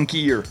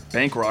junkie or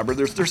bank robber.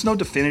 There's no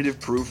definitive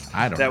proof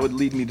that would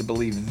lead me to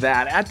believe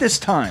that at this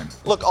time.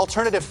 Look,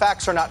 alternative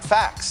facts are not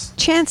facts.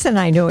 Chance and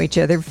I know each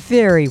other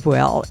very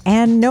well,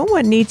 and no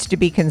one needs to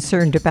be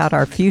concerned about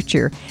our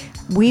future.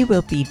 We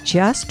will be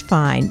just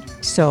fine.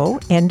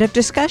 So, end of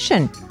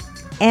discussion.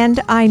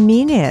 And I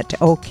mean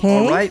it,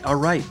 okay? All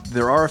right.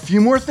 There are a few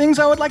more things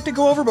I would like to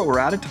go over, but we're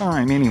out of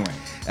time anyway.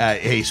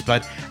 Hey,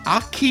 Spud,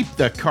 I'll keep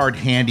the card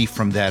handy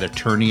from that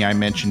attorney I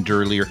mentioned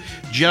earlier,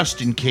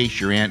 just in case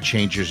your aunt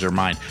changes her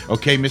mind.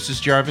 Okay, Mrs.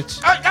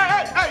 Jarvis?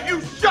 Hey, you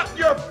shut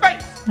your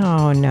face!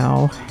 Oh,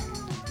 no.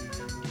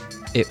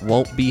 It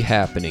won't be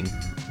happening.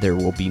 There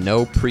will be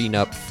no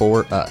prenup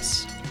for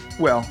us.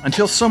 Well,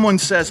 until someone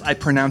says I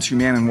pronounce you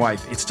man and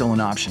wife, it's still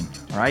an option,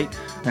 all right?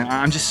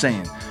 I'm just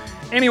saying.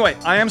 Anyway,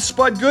 I am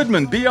Spud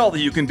Goodman. Be all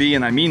that you can be,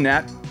 and I mean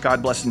that.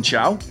 God bless and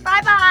ciao.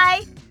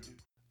 Bye-bye.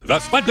 The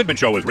Spud Goodman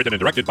Show is written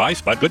and directed by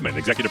Spud Goodman.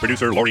 Executive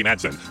producer Lori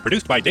Madsen.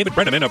 Produced by David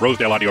Brenneman of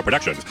Rosedale Audio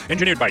Productions.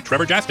 Engineered by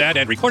Trevor Jastad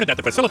and recorded at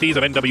the facilities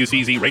of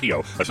NWCZ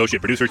Radio.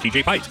 Associate producer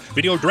TJ Pites.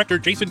 Video director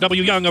Jason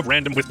W. Young of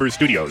Random Whispers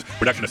Studios.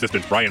 Production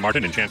assistants Brian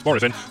Martin and Chance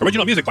Morrison.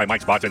 Original music by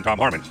Mike Spots and Tom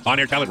Harmon.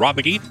 On-air talent Rob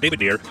McGee, David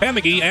Deere, Pam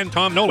McGee, and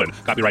Tom Nolan.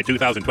 Copyright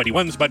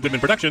 2021 Spud Goodman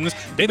Productions.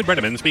 David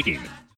Brenneman speaking.